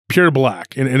black.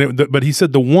 But he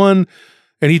said the one,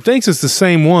 and he thinks it's the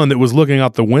same one that was looking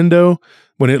out the window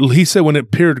he said when it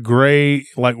appeared gray,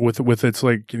 like with its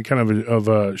like kind of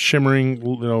a shimmering,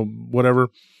 whatever,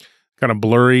 kind of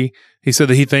blurry. He said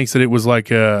that he thinks that it was like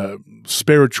a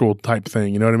spiritual type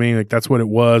thing. You know what I mean? Like that's what it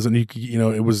was, and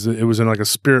it was in like a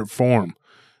spirit form.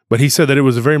 But he said that it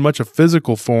was very much a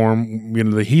physical form,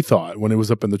 that he thought when it was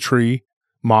up in the tree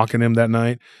mocking him that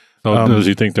night. Oh, does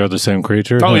he think they're the same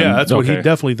creature? Oh, yeah, that's what he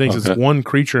definitely thinks. It's one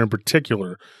creature in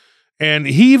particular. And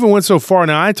he even went so far.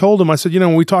 Now, I told him, I said,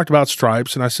 when we talked about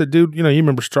Stripes, and I said, dude, you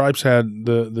remember Stripes had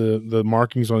the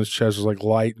markings on his chest was like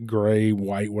light gray,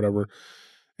 white, whatever.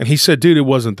 And he said, dude, it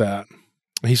wasn't that.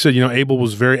 He said, Abel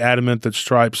was very adamant that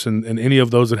Stripes and any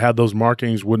of those that had those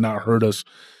markings would not hurt us.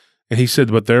 And he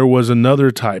said, but there was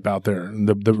another type out there,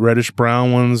 the reddish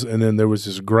brown ones, and then there was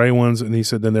this gray ones, and he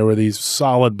said then there were these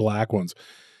solid black ones.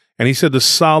 And he said the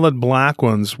solid black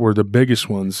ones were the biggest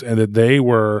ones, and that they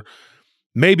were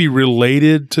maybe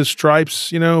related to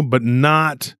Stripes,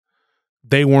 but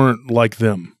they weren't like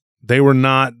them. They were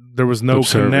not, there was no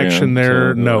connection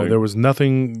there. No, there was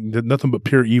nothing but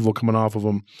pure evil coming off of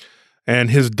them. And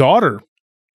his daughter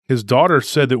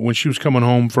said that when she was coming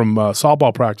home from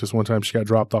softball practice one time, she got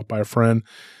dropped off by a friend,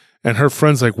 and her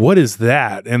friend's like, what is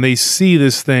that? And they see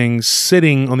this thing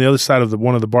sitting on the other side of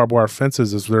one of the barbed wire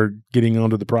fences as they're getting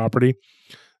onto the property.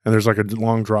 And there's like a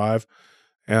long drive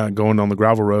going on the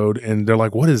gravel road. And they're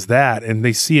like, what is that? And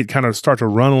they see it kind of start to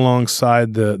run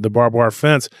alongside the barbed wire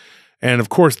fence. And of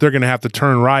course, they're going to have to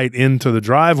turn right into the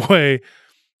driveway.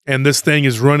 And this thing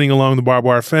is running along the barbed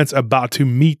wire fence about to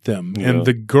meet them. Yeah. And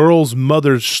the girl's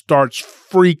mother starts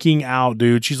freaking out,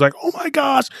 dude. She's like, oh my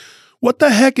gosh, what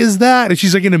the heck is that? And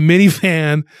she's like in a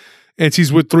minivan, and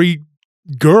she's with three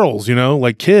girls,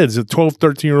 like kids, 12,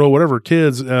 13-year-old, whatever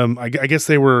kids. I guess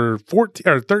they were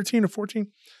 14 or 13 or 14,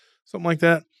 something like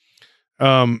that.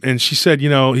 And she said,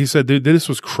 he said, dude, this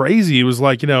was crazy. It was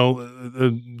like, she was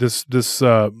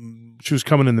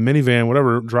coming in the minivan,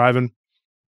 whatever, driving.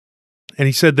 And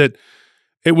he said that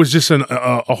it was just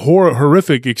a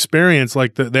horrific experience.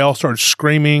 Like they all started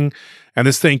screaming, and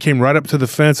this thing came right up to the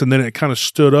fence, and then it kind of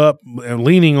stood up,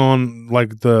 leaning on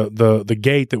like the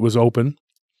gate that was open,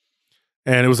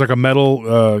 and it was like a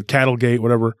metal cattle gate,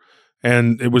 whatever,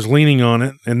 and it was leaning on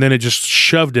it, and then it just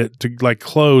shoved it to like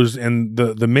close, and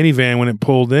the minivan, when it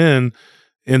pulled in,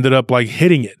 ended up like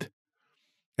hitting it.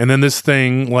 And then this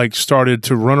thing like started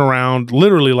to run around,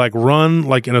 literally like run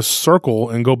like in a circle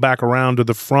and go back around to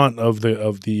the front of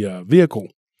the vehicle,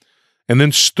 and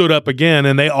then stood up again.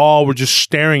 And they all were just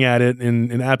staring at it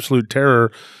in absolute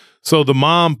terror. So the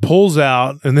mom pulls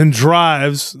out and then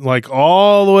drives like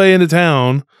all the way into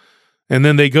town. And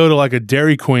then they go to like a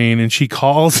Dairy Queen, and she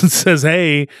calls and says,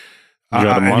 "Hey, you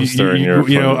got a monster in your,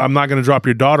 you know, I'm not going to drop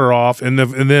your daughter off." And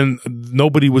then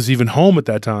nobody was even home at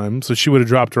that time, so she would have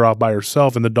dropped her off by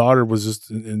herself, and the daughter was just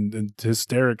in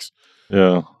hysterics.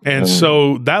 Yeah. And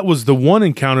so that was the one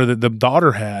encounter that the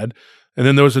daughter had. And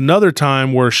then there was another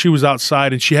time where she was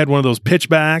outside, and she had one of those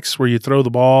pitchbacks where you throw the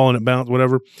ball and it bounces,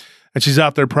 whatever. And she's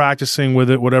out there practicing with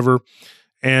it, whatever.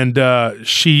 And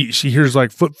she hears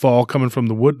like footfall coming from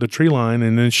the tree line,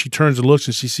 and then she turns and looks,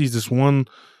 and she sees this one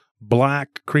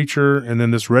black creature, and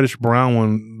then this reddish brown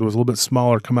one that was a little bit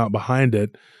smaller come out behind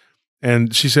it.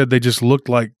 And she said they just looked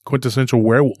like quintessential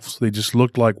werewolves. They just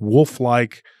looked like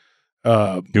wolf-like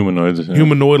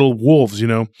humanoidal wolves, you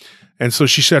know. And so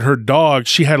she said her dog,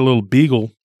 she had a little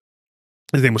beagle.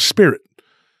 His name was Spirit.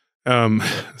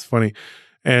 It's funny.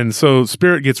 And so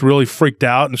Spirit gets really freaked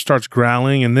out and starts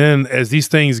growling. And then as these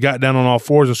things got down on all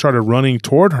fours and started running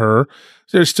toward her,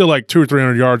 they're still like 200 or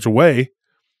 300 yards away.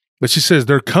 But she says,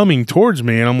 they're coming towards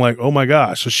me. And I'm like, oh my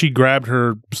gosh. So she grabbed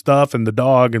her stuff and the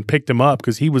dog and picked him up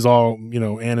because he was all, you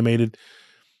know, animated.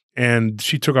 And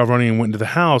she took off running and went into the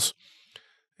house.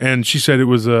 And she said it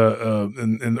was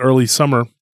in early summer.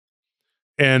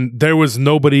 And there was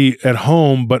nobody at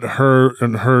home but her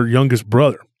and her youngest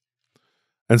brother.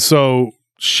 And so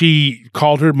she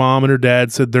called her mom and her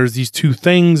dad, said, there's these two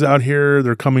things out here.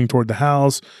 They're coming toward the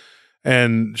house.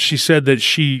 And she said that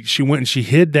she went and she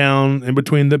hid down in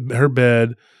between her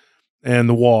bed and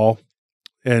the wall.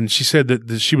 And she said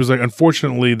that she was like,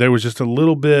 unfortunately, there was just a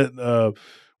little bit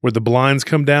where the blinds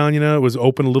come down, you know, it was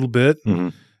open a little bit. Mm-hmm.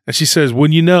 And she says,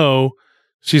 when you know,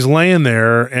 she's laying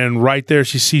there, and right there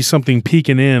she sees something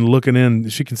peeking in, looking in.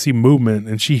 She can see movement,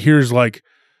 and she hears like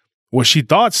what she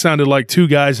thought sounded like two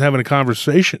guys having a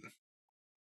conversation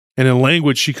in a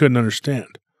language she couldn't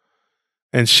understand.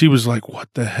 And she was like, what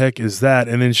the heck is that?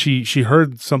 And then she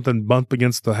heard something bump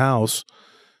against the house.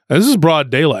 And this is broad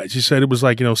daylight. She said it was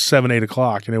like, 7, 8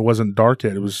 o'clock, and it wasn't dark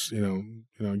yet. It was,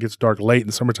 it gets dark late in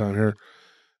the summertime here.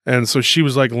 And so she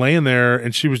was like laying there,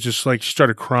 and she was just like, she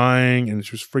started crying, and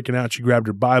she was freaking out. She grabbed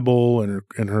her Bible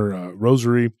and her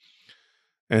rosary,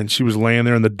 and she was laying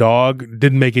there, and the dog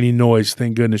didn't make any noise.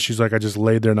 Thank goodness. She's like, I just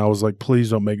laid there, and I was like,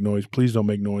 please don't make noise. Please don't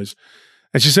make noise.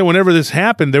 And she said whenever this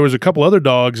happened, there was a couple other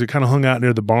dogs that kind of hung out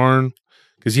near the barn,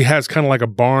 because he has kind of like a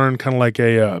barn, kind of like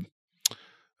a,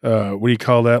 what do you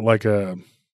call that? Like a,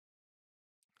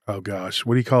 oh gosh,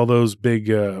 what do you call those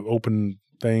big open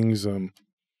things?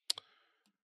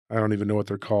 I don't even know what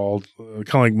they're called. Kind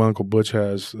of like my Uncle Butch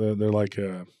has. They're like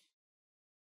a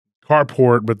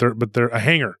carport, but they're a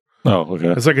hangar. Oh, okay.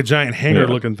 It's like a giant hangar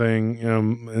looking thing.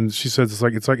 And she says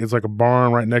it's like a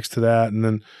barn right next to that. And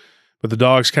then, but the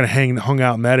dogs kind of hung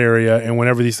out in that area. And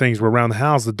whenever these things were around the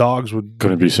house, the dogs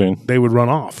couldn't be seen. They would run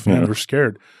off. And they're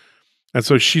scared. And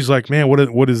so she's like, man,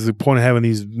 what is the point of having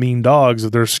these mean dogs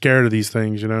if they're scared of these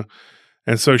things,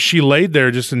 And so she laid there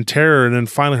just in terror. And then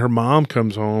finally her mom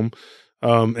comes home.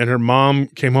 And her mom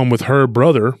came home with her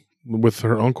brother, with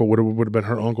her uncle, would have been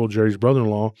her uncle, Jerry's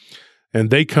brother-in-law.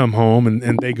 And they come home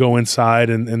and they go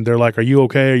inside and they're like, are you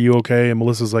okay? Are you okay? And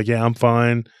Melissa's like, yeah, I'm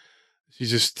fine. She's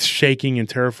just shaking and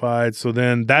terrified. So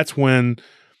then that's when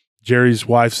Jerry's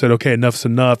wife said, okay, enough's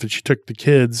enough. And she took the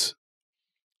kids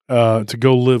to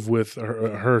go live with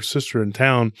her sister in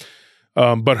town.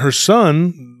 But her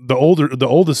son, the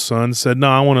oldest son, said, no,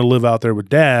 I want to live out there with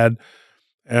Dad.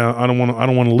 I don't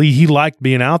want to leave. He liked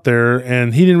being out there,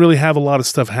 and he didn't really have a lot of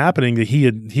stuff happening that he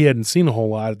hadn't seen a whole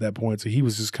lot at that point. So he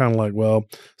was just kind of like, well,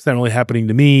 it's not really happening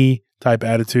to me type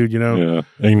attitude, Yeah,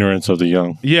 ignorance of the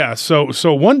young. Yeah.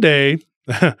 So one day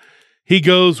he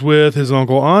goes with his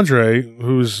uncle Andre,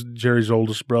 who's Jerry's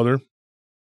oldest brother,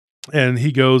 and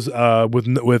he goes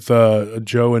with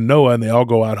Joe and Noah, and they all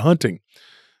go out hunting.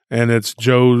 And it's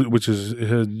Joe, which is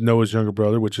Noah's younger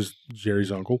brother, which is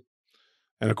Jerry's uncle.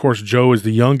 And of course, Joe is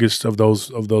the youngest of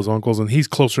those uncles, and he's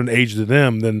closer in age to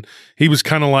them. Than he was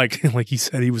kind of like he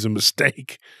said, he was a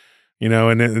mistake,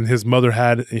 And his mother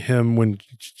had him when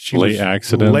she late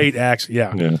accident.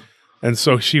 Yeah. And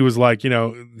so she was like,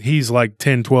 he's like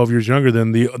 10, 12 years younger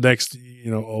than the next,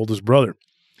 oldest brother.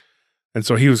 And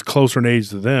so he was closer in age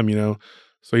to them,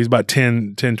 So he's about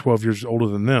 10, 12 years older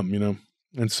than them,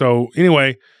 And so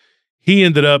anyway, he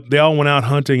ended up, they all went out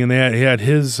hunting, and he had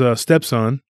his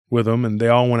stepson with him, and they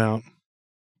all went out.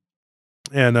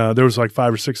 And there was like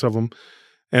 5 or 6 of them,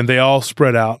 and they all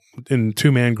spread out in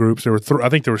 2-man groups. There were I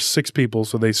think there were 6 people,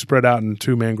 so they spread out in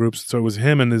 2-man groups. So it was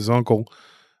him and his uncle.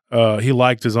 He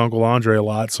liked his uncle Andre a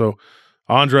lot, so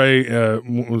Andre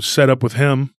was set up with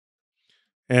him.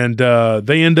 And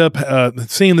they end up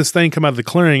seeing this thing come out of the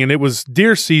clearing, and it was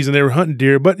deer season. They were hunting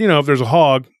deer, but if there's a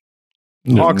hog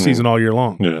season all year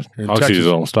long. Yeah, hog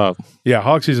season don't stop. Yeah,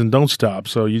 hog season don't stop.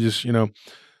 So you just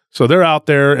so they're out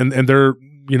there and they're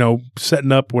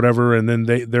setting up whatever, and then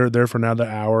they're there for another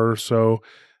hour or so,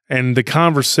 and the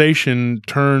conversation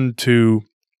turned to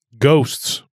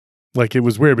ghosts. Like, it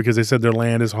was weird because they said their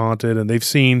land is haunted, and they've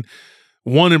seen.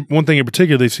 One thing in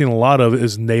particular they've seen a lot of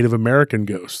is Native American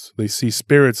ghosts. They see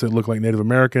spirits that look like Native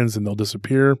Americans, and they'll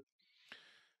disappear.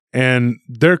 And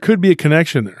there could be a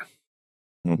connection there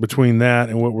between that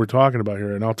and what we're talking about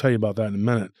here, and I'll tell you about that in a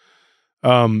minute.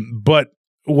 But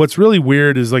what's really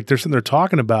weird is, like, they're sitting there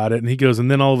talking about it, and he goes, and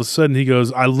then all of a sudden he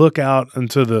goes, I look out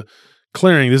into the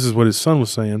clearing. This is what his son was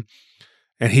saying,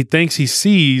 and he thinks he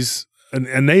sees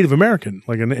a Native American,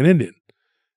 like an Indian.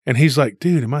 And he's like,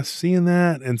 dude, am I seeing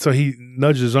that? And so he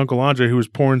nudged his Uncle Andre, who was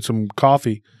pouring some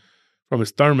coffee from his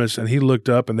thermos, and he looked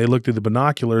up, and they looked through the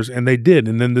binoculars, and they did.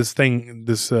 And then this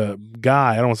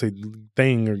guy, I don't want to say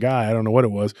thing or guy, I don't know what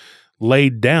it was,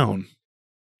 laid down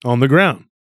on the ground.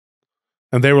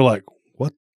 And they were like,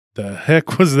 what the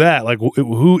heck was that? Like,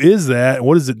 who is that?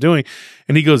 What is it doing?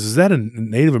 And he goes, is that a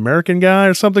Native American guy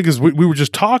or something? Because we were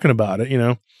just talking about it,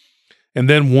 And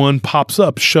then one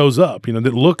shows up,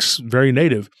 that looks very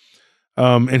native.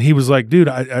 And he was like, dude,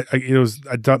 I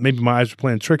thought maybe my eyes were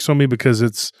playing tricks on me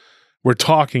because we're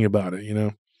talking about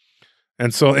it,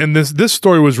 And so, and this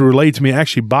story was relayed to me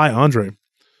actually by Andre.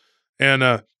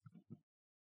 And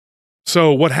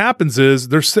so what happens is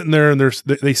they're sitting there, and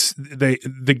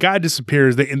the guy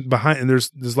disappears. And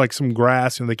there's like some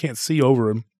grass, and they can't see over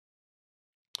him.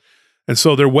 And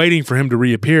so they're waiting for him to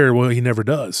reappear. Well, he never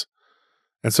does.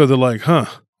 And so they're like,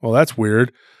 well, that's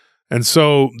weird. And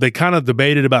so they kind of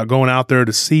debated about going out there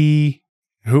to see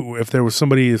if there was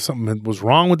if something was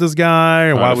wrong with this guy,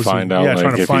 or why was trying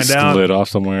to find out, slid off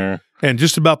somewhere. And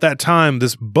just about that time,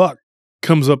 this buck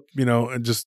comes up, and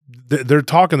just they're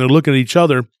talking, they're looking at each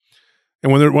other,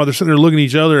 and while they're sitting there looking at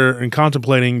each other and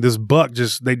contemplating, this buck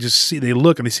they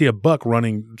look and they see a buck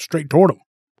running straight toward them.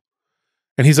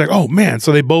 And he's like, oh man!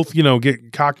 So they both,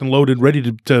 get cocked and loaded,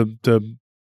 ready to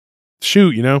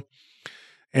shoot,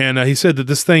 and he said that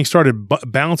this thing started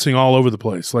bouncing all over the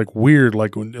place, like weird,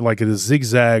 like at a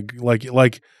zigzag, like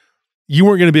you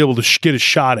weren't going to be able to get a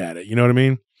shot at it. You know what I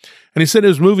mean? And he said it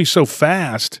was moving so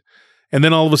fast, and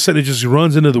then all of a sudden it just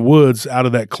runs into the woods out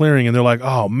of that clearing, and they're like,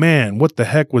 oh man, what the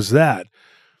heck was that?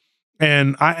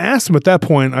 And I asked him at that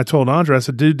point, I told Andre, I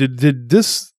said, dude, did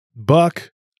this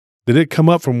buck, did it come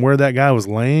up from where that guy was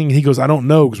laying? And he goes, I don't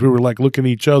know, because we were like looking at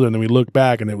each other, and then we looked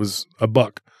back, and it was a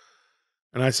buck.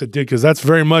 And I said, dude, because that's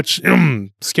very much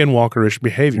skinwalker-ish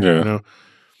behavior,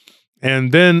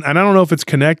 And then, and I don't know if it's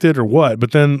connected or what,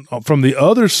 but then from the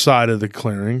other side of the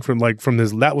clearing,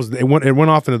 it went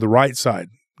off into the right side,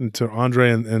 into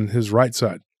Andre and his right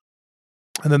side.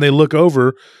 And then they look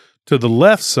over to the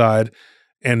left side,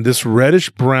 and this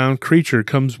reddish-brown creature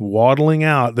comes waddling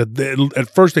out that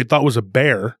at first they thought was a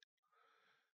bear.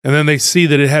 And then they see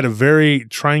that it had a very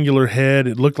triangular head.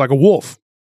 It looked like a wolf.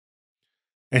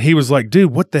 And he was like,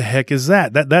 dude, what the heck is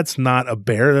that? That's not a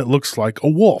bear. That looks like a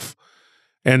wolf.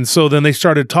 And so then they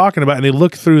started talking about it, and they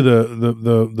looked through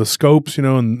the scopes,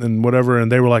 and whatever, and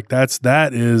they were like, that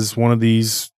is one of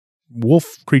these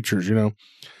wolf creatures,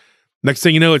 Next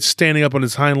thing you know, it's standing up on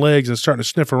its hind legs and starting to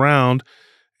sniff around.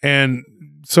 And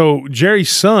so Jerry's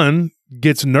son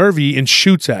gets nervy and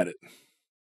shoots at it.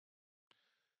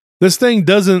 This thing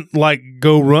doesn't like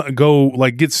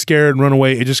get scared and run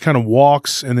away. It just kind of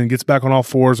walks and then gets back on all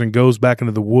fours and goes back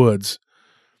into the woods.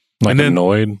 Like, and then,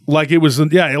 annoyed? Like it was,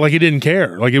 like he didn't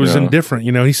care. Like it was indifferent.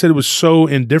 He said it was so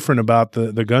indifferent about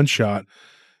the gunshot.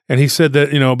 And he said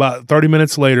that, about 30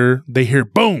 minutes later, they hear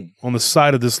boom on the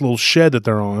side of this little shed that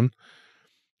they're on.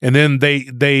 And then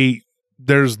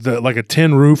there's like a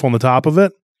tin roof on the top of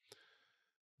it.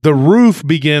 The roof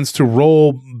begins to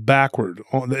roll backward,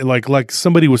 like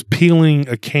somebody was peeling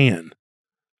a can.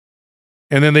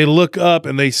 And then they look up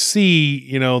and they see,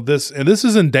 this, and this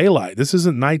is in daylight. This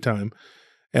isn't nighttime.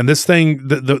 And this thing,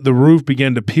 the roof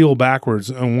began to peel backwards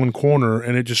in one corner,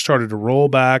 and it just started to roll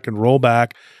back and roll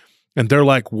back. And they're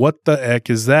like, "What the heck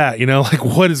is that? You know, like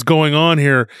what is going on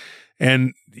here?"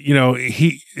 And you know,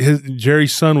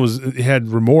 Jerry's son had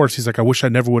remorse. He's like, "I wish I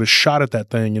never would have shot at that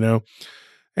thing," you know.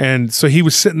 And so he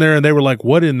was sitting there, and they were like,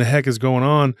 "What in the heck is going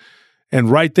on?"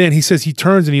 And right then, he says he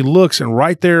turns and he looks, and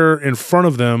right there in front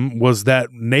of them was that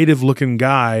native-looking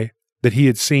guy that he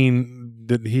had seen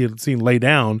lay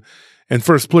down. And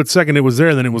for a split second, it was there,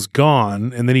 and then it was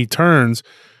gone. And then he turns,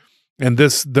 and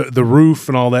the roof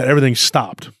and all that, everything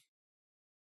stopped.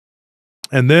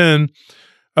 And then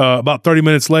about 30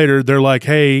 minutes later, they're like,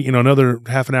 "Hey, you know, another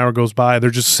half an hour goes by." They're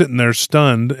just sitting there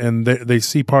stunned, and they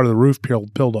see part of the roof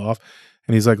peeled off.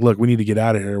 And he's like, "Look, we need to get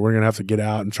out of here. We're going to have to get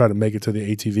out and try to make it to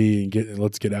the ATV and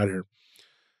let's get out of here."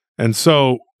 And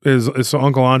so so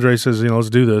Uncle Andre says, "You know, let's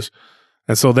do this."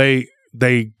 And so they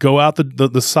go out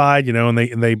the side, you know, and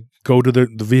they go to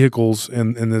the vehicles,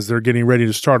 and as they're getting ready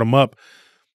to start them up,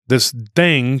 this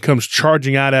thing comes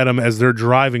charging out at them as they're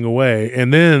driving away.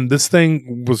 And then this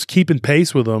thing was keeping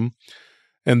pace with them,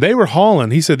 and they were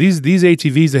hauling. He said these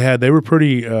ATVs they were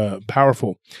pretty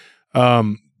powerful.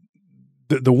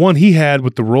 The one he had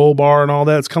with the roll bar and all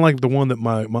that, it's kind of like the one that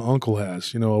my uncle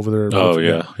has, you know, over there. Oh,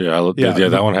 yeah.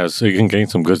 That one it can gain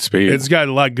some good speed. It's got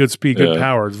a lot of good speed, good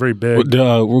power. It's very big.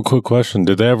 Real quick question.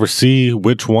 Did they ever see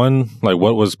which one, like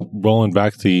what was rolling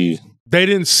back the... They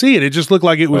didn't see it. It just looked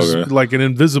like it was like an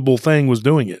invisible thing was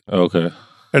doing it.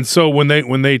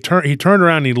 he turned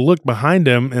around and he looked behind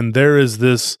him, and there is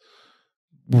this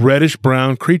reddish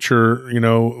brown creature, you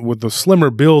know, with a slimmer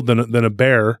build than a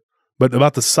bear, but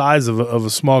about the size of a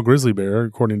small grizzly bear,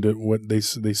 according to what they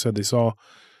said they saw.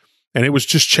 And it was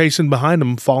just chasing behind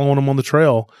them, following them on the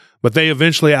trail. But they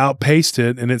eventually outpaced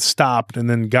it, and it stopped and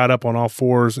then got up on all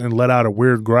fours and let out a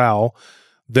weird growl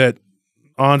that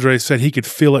Andre said he could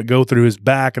feel it go through his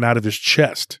back and out of his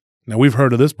chest. Now, we've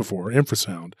heard of this before,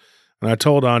 infrasound. And I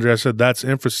told Andre, I said, "That's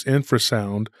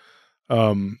infrasound."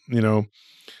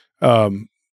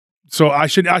 So I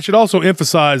should also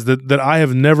emphasize that I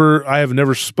have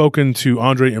never spoken to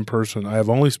Andre in person. I have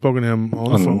only spoken to him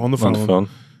on the phone.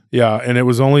 Yeah, and it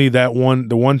was only the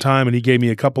one time, and he gave me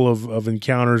a couple of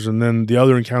encounters, and then the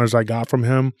other encounters I got from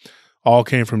him all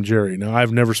came from Jerry. Now,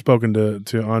 I've never spoken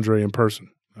to Andre in person.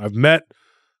 I've met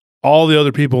all the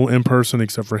other people in person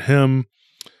except for him.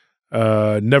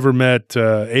 Never met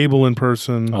Abel in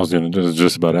person. I was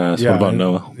just about to ask. What about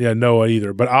Noah? Yeah, Noah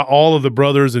either. But all of the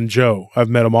brothers and Joe, I've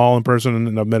met them all in person,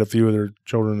 and I've met a few of their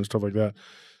children and stuff like that.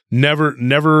 Never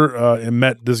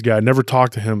met this guy. Never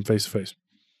talked to him face to face.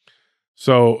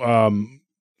 So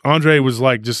Andre was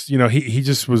like, just, you know, he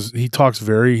talks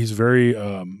he's very I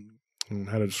don't know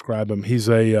how to describe him. He's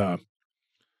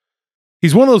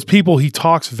one of those people, he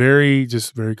talks very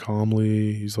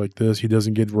calmly. He's like this. He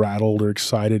doesn't get rattled or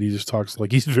excited. He just talks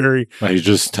like he's very... He's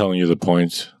just telling you the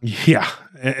points. Yeah.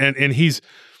 And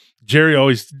Jerry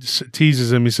always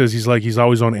teases him. He says he's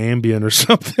always on Ambien or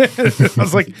something. I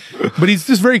was like, but he's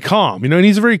just very calm, you know, and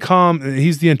he's very calm.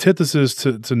 He's the antithesis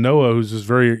to Noah, who's just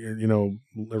very, you know,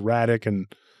 erratic and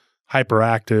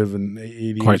hyperactive and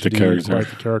ADHD, quite the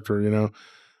character, you know.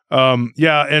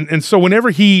 And so whenever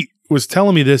he was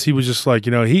telling me this, he was just like,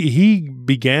 you know, he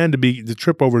began to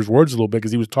trip over his words a little bit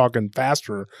because he was talking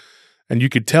faster, and you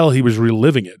could tell he was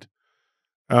reliving it,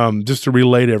 just to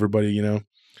relay to everybody, you know.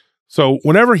 So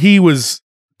whenever he was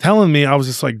telling me, I was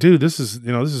just like, dude, this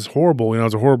is horrible. You know,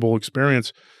 it's a horrible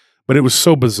experience, but it was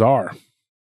so bizarre.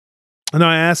 And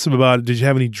I asked him about it. Did you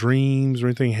have any dreams or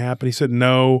anything happen? He said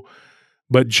no,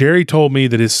 but Jerry told me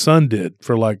that his son did.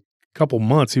 For like a couple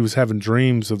months, he was having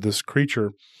dreams of this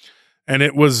creature. And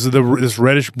it was this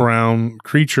reddish brown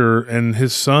creature, and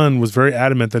his son was very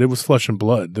adamant that it was flesh and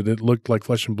blood, that it looked like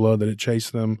flesh and blood, that it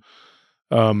chased them.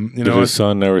 Did his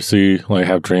son ever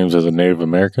have dreams as a Native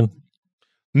American?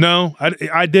 No,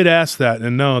 I did ask that,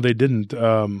 and no, they didn't.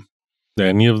 Did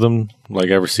any of them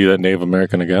ever see that Native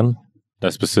American again?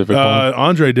 That specific one?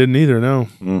 Andre didn't either. No,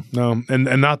 no,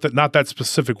 and not that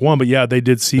specific one, but yeah, they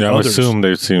did see. Yeah, others. I assume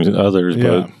they've seen others,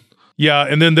 but. Yeah,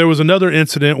 and then there was another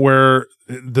incident where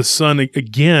the son,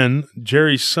 again,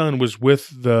 Jerry's son was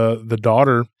with the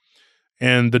daughter,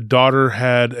 and the daughter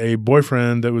had a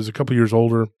boyfriend that was a couple years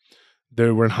older. They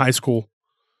were in high school.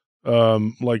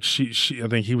 She I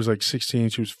think he was like 16,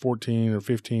 she was 14 or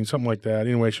 15, something like that.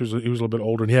 Anyway, he was a little bit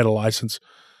older, and he had a license,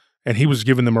 and he was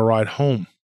giving them a ride home.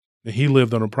 And he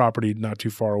lived on a property not too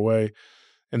far away,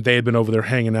 and they had been over there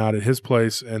hanging out at his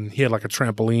place, and he had like a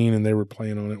trampoline, and they were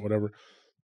playing on it, whatever.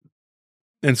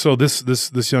 And so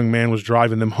this young man was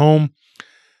driving them home,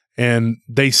 and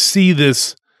they see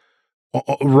this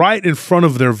right in front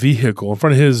of their vehicle, in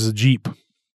front of his Jeep,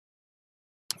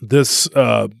 this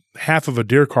half of a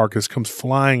deer carcass comes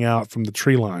flying out from the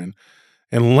tree line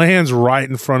and lands right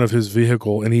in front of his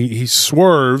vehicle. And he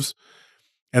swerves,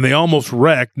 and they almost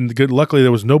wrecked. And luckily,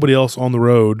 there was nobody else on the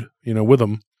road, with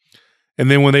them. And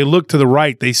then when they look to the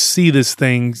right, they see this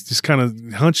thing just kind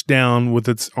of hunched down with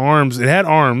its arms. It had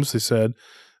arms, they said,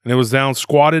 and it was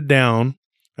squatted down,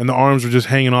 and the arms were just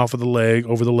hanging off of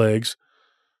over the legs.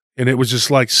 And it was just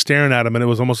like staring at him, and it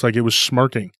was almost like it was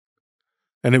smirking.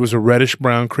 And it was a reddish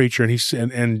brown creature.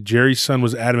 And Jerry's son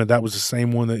was adamant that was the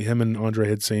same one that him and Andre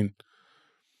had seen.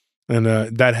 And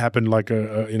that happened like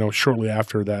shortly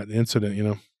after that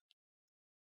incident,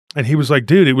 And he was like,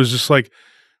 dude, it was just like,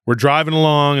 we're driving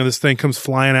along and this thing comes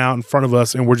flying out in front of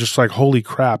us, and we're just like, holy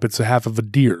crap, it's a half of a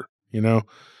deer,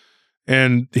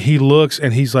 And he looks,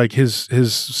 and he's like, his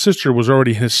sister was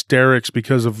already in hysterics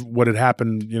because of what had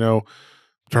happened,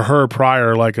 to her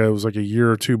prior, like it was like a year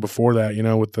or two before that,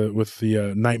 with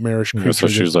the nightmarish creature. So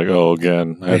she was like, "Oh,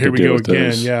 again, I have here to we deal go with again."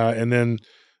 this. Yeah, and then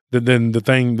the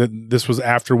thing that this was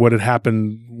after what had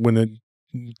happened when it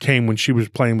came when she was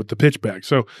playing with the pitchback.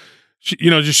 So, she,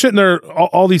 just sitting there,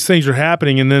 all these things are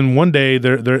happening, and then one day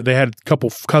they had a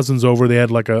couple cousins over. They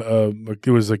had like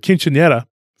it was a quinceañera,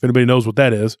 if anybody knows what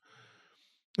that is.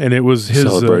 And it was his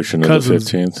celebration of the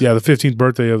 15th. Yeah, the 15th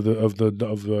birthday of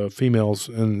the females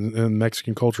in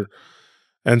Mexican culture.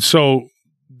 And so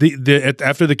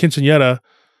after the quinceañera,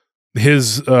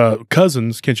 his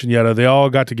cousins quinceañera, they all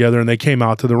got together and they came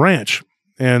out to the ranch.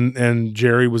 And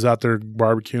Jerry was out there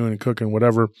barbecuing and cooking,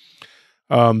 whatever.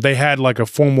 They had like the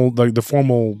formal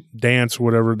dance or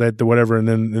whatever, and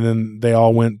then they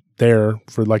all went there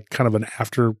for like kind of an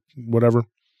after whatever.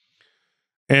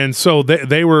 And so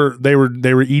they were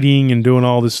eating and doing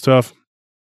all this stuff.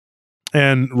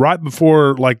 And right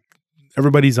before like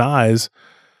everybody's eyes,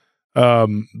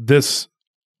 this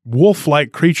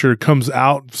wolf-like creature comes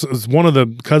out. One of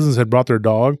the cousins had brought their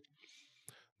dog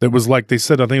that was like, they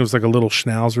said, I think it was like a little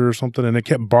schnauzer or something, and it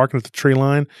kept barking at the tree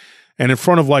line. And in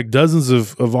front of like dozens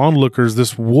of onlookers,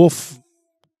 this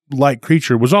wolf-like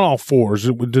creature was on all fours.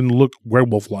 It didn't look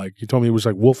werewolf-like. He told me it was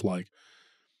like wolf-like.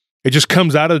 It just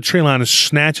comes out of the tree line and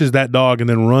snatches that dog and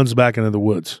then runs back into the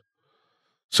woods.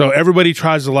 So everybody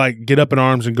tries to like get up in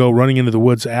arms and go running into the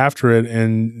woods after it.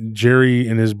 And Jerry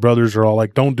and his brothers are all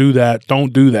like, don't do that.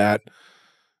 Don't do that.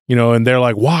 And they're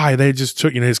like, why? They just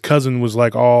took, his cousin was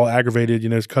like all aggravated.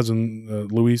 His cousin,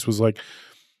 Luis, was like,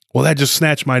 well, that just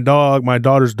snatched my dog, my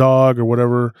daughter's dog or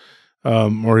whatever,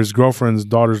 or his girlfriend's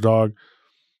daughter's dog.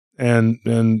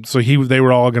 And so they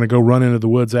were all going to go run into the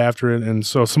woods after it. And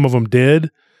so some of them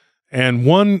did. And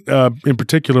one in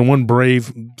particular, one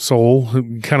brave soul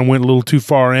who kind of went a little too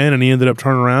far in, and he ended up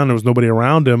turning around. There was nobody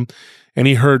around him, and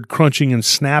he heard crunching and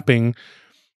snapping,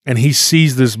 and he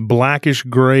sees this blackish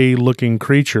gray looking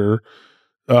creature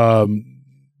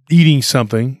eating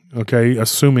something. Okay,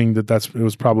 assuming that it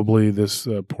was probably this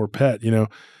poor pet,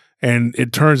 And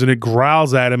it turns and it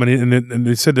growls at him, and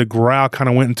they said the growl kind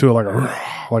of went into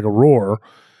like a roar,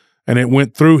 and it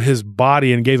went through his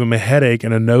body and gave him a headache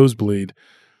and a nosebleed.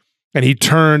 And he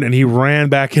turned and he ran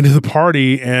back into the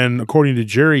party. And according to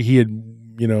Jerry, he had,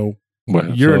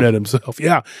 urinated himself.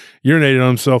 Yeah, urinated on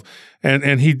himself.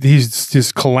 And he's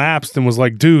just collapsed and was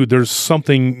like, dude, there's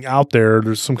something out there.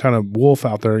 There's some kind of wolf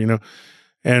out there,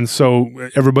 And so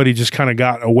everybody just kind of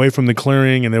got away from the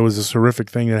clearing, and there was this horrific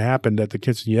thing that happened at the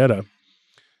quinceañera.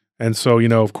 And so,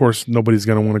 of course, nobody's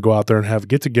going to want to go out there and have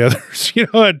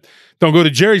get-togethers, and don't go to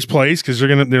Jerry's place because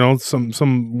you're going to,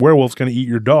 some werewolf's going to eat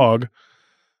your dog.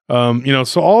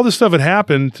 So all this stuff had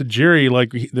happened to Jerry,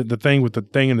 like the thing with the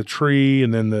thing in the tree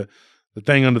and then the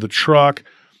thing under the truck.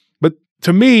 But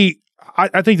to me,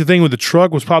 I think the thing with the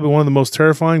truck was probably one of the most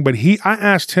terrifying. But I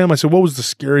asked him, I said, what was the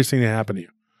scariest thing that happened to you?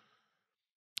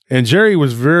 And Jerry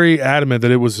was very adamant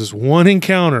that it was this one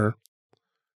encounter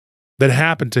that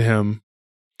happened to him.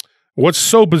 What's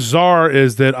so bizarre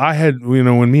is that I had,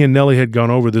 when me and Nellie had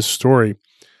gone over this story,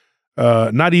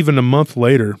 not even a month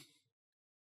later,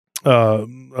 a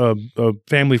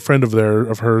family friend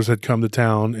of hers had come to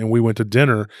town, and we went to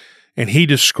dinner, and he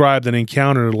described an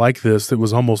encounter like this that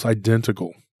was almost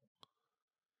identical.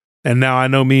 And now I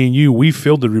know me and you, we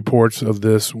fielded reports of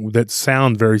this that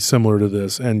sound very similar to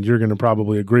this, and you're going to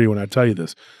probably agree when I tell you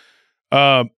this.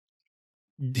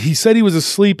 He said he was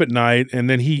asleep at night, and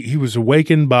then he was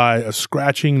awakened by a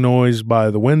scratching noise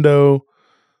by the window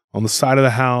on the side of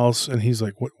the house, and he's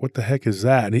like, what the heck is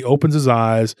that? And he opens his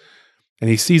eyes, and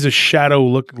he sees a shadow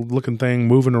looking thing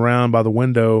moving around by the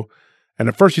window. And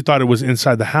at first he thought it was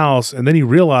inside the house. And then he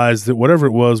realized that whatever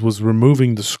it was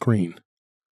removing the screen.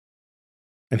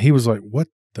 And he was like, what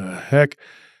the heck?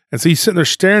 And so he's sitting there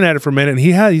staring at it for a minute, and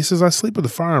he says, I sleep with the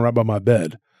fire on right by my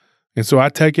bed. And so I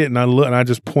take it and I look and I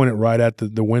just point it right at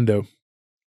the window.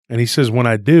 And he says, when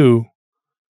I do,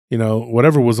 you know,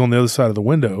 whatever was on the other side of the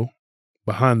window,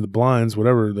 behind the blinds,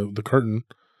 whatever, the curtain,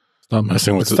 stop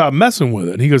messing with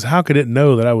it. And he goes, how could it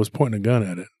know that I was pointing a gun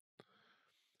at it?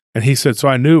 And he said, so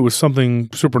I knew it was something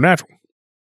supernatural.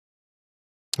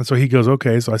 And so he goes,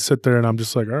 okay. So I sit there and I'm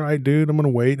just like, all right, dude, I'm going to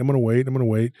wait.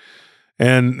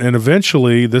 And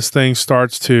eventually this thing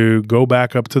starts to go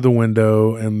back up to the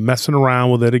window and messing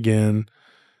around with it again.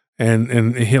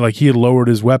 And he had lowered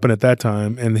his weapon at that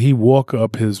time, and he woke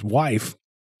up his wife,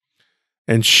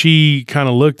 and she kind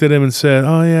of looked at him and said,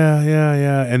 oh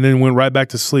yeah. And then went right back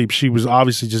to sleep. She was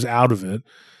obviously just out of it.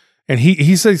 And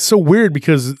he said it's so weird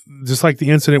because just like the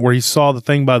incident where he saw the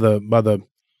thing by the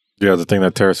the thing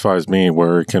that terrifies me,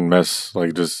 where it can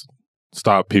just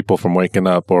stop people from waking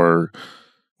up or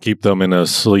keep them in a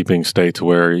sleeping state to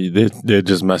where it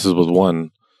just messes with one.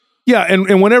 Yeah,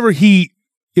 and whenever he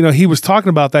was talking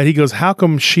about that, he goes, how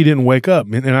come she didn't wake up?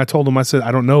 And I told him, I said,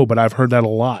 I don't know, but I've heard that a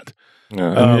lot.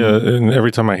 Yeah, and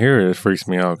every time I hear it, it freaks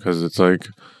me out because it's like,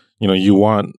 you know, you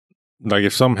want, like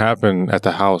if something happened at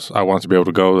the house, I want to be able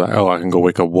to go, oh, I can go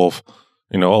wake up Wolf.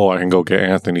 You know, oh, I can go get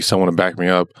Anthony, someone to back me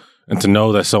up. And to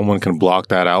know that someone can block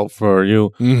that out for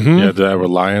you, that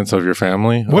reliance of your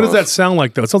family. What does that sound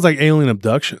like, though? It sounds like alien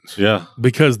abductions. Yeah.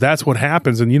 Because that's what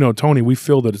happens. And, you know, Tony, we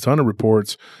fielded a ton of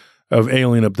reports of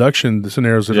alien abduction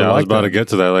scenarios that are like that. I was about to get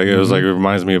to that. Like, it was like, it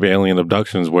reminds me of alien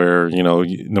abductions where, you know,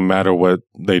 no matter what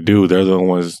they do, they're the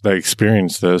ones that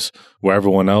experience this, where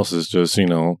everyone else is just, you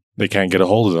know, they can't get a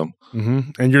hold of them.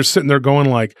 Mm-hmm. And you're sitting there going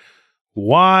like,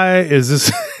 why is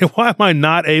this, why am I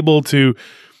not able to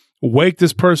wake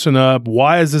this person up?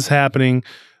 Why is this happening?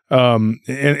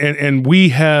 And we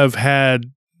have had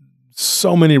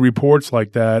so many reports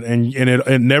like that, and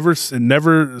it never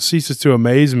ceases to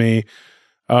amaze me,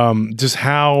 just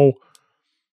how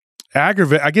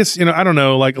aggravating. I guess, you know, I don't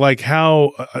know, like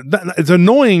how it's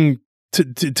annoying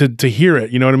to hear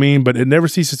it. You know what I mean? But it never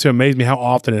ceases to amaze me how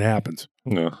often it happens.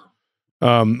 No.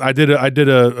 I did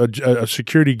a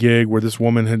security gig where this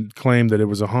woman had claimed that it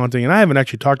was a haunting, and I haven't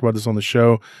actually talked about this on the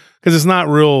show because it's not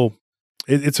real.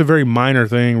 It's a very minor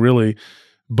thing, really.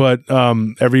 But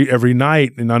every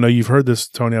night, and I know you've heard this,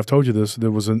 Tony. I've told you this. There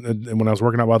was when I was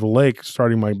working out by the lake,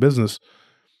 starting my business.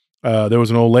 There was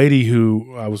an old lady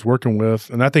who I was working with,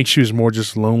 and I think she was more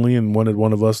just lonely and wanted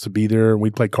one of us to be there, and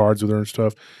we'd play cards with her and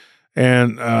stuff.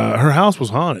 And her house was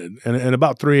haunted, and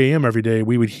about 3 a.m. every day,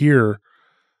 we would hear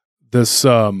this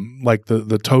like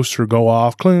the toaster go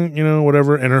off, clink, you know,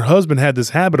 whatever. And her husband had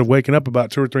this habit of waking up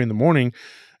about 2 or 3 in the morning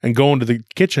and going to the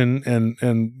kitchen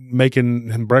and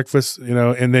making him breakfast, you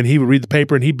know, and then he would read the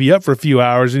paper and he'd be up for a few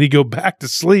hours and he'd go back to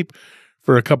sleep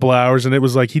for a couple hours. And it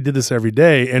was like he did this every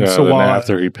day. And so while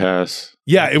after he passed,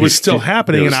 it was still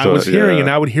happening, and I was hearing, and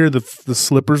I would hear the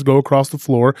slippers go across the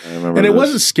floor, and it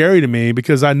wasn't scary to me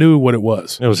because I knew what it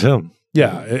was. It was him.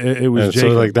 Yeah, it was. And so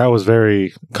like that was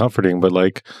very comforting, but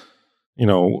like, you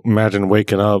know, imagine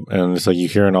waking up and it's like you're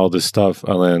hearing all this stuff,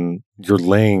 and then you're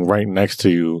laying right next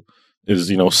to you is,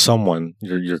 you know, someone,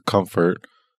 your comfort,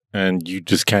 and you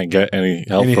just can't get any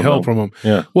help from them.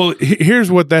 Yeah. Well, here's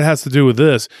what that has to do with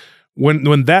this.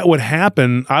 When that would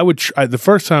happen, the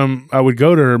first time I would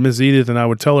go to her, Miss Edith, and I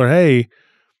would tell her, hey,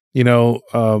 you know,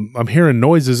 I'm hearing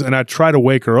noises, and I'd try to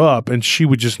wake her up, and she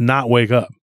would just not wake up.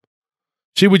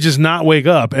 She would just not wake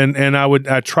up, and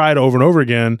I tried over and over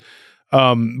again.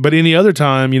 But any other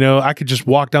time, you know, I could just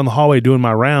walk down the hallway doing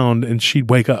my round and she'd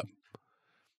wake up.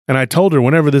 And I told her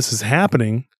whenever this is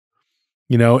happening,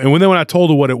 you know, and then when I told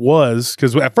her what it was,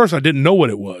 because at first I didn't know what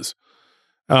it was.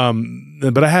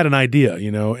 But I had an idea,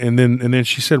 you know, and then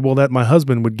she said, well, that my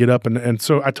husband would get up. And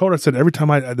so I told her, I said, every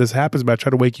time this happens, but I try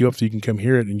to wake you up so you can come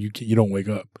hear it and you don't wake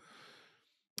up.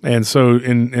 And so,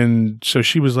 so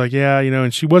she was like, yeah, you know,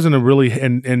 and she wasn't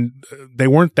and they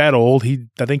weren't that old.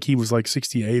 I think he was like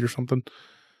 68 or something,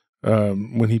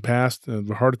 when he passed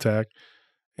the heart attack.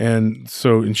 And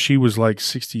so, and she was like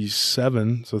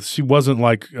 67. So she wasn't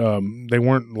like, they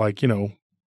weren't like, you know,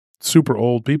 super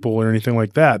old people or anything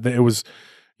like that. It was,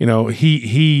 you know,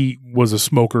 he was a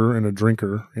smoker and a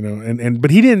drinker, you know,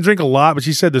 but he didn't drink a lot, but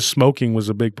she said the smoking was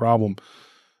a big problem.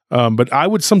 But I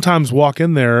would sometimes walk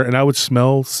in there and I would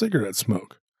smell cigarette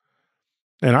smoke.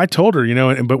 And I told her, you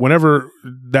know, but whenever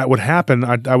that would happen,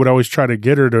 I would always try to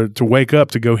get her to wake up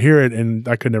to go hear it. And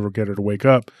I could never get her to wake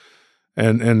up.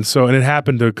 And so it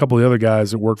happened to a couple of the other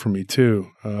guys that worked for me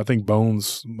too. I think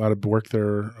Bones might have worked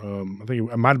there. I think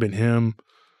it might have been him,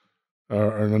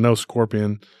 or I know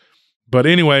Scorpion. But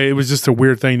anyway, it was just a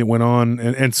weird thing that went on,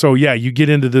 and so yeah, you get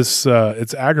into this.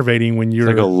 It's aggravating when you're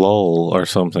like a lull or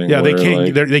something. Yeah,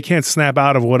 they can't snap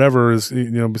out of whatever is,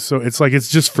 So it's like it's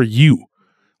just for you,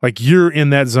 like you're in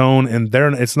that zone, and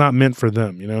it's not meant for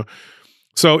them.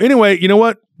 So anyway, you know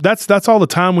what? That's all the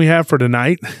time we have for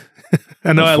tonight.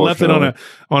 I know I left it on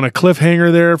a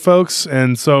cliffhanger there, folks,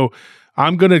 and so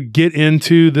I'm gonna get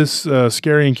into this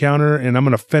scary encounter, and I'm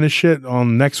gonna finish it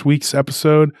on next week's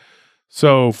episode.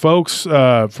 So, folks,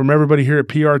 from everybody here at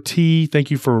PRT,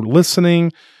 thank you for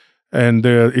listening. And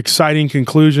the exciting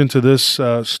conclusion to this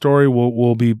story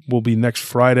will be next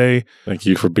Friday. Thank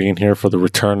you for being here for the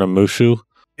return of Mushu.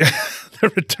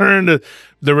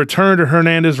 the return to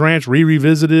Hernandez Ranch,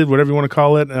 revisited, whatever you want to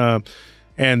call it.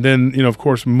 And then, of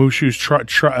course, Mushu's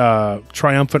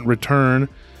triumphant return.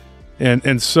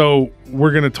 And so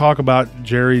we're going to talk about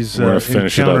Jerry's We're going to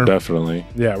finish it up, definitely.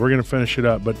 Yeah, we're going to finish it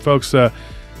up. But, folks,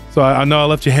 so I know I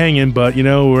left you hanging, but,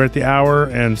 we're at the hour.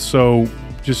 And so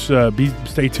just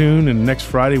stay tuned. And next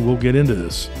Friday, we'll get into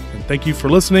this. And thank you for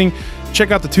listening.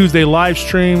 Check out the Tuesday live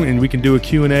stream, and we can do a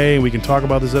Q&A, and we can talk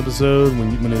about this episode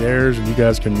when it airs, and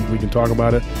we can talk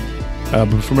about it.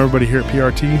 But from everybody here at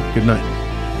PRT, good night.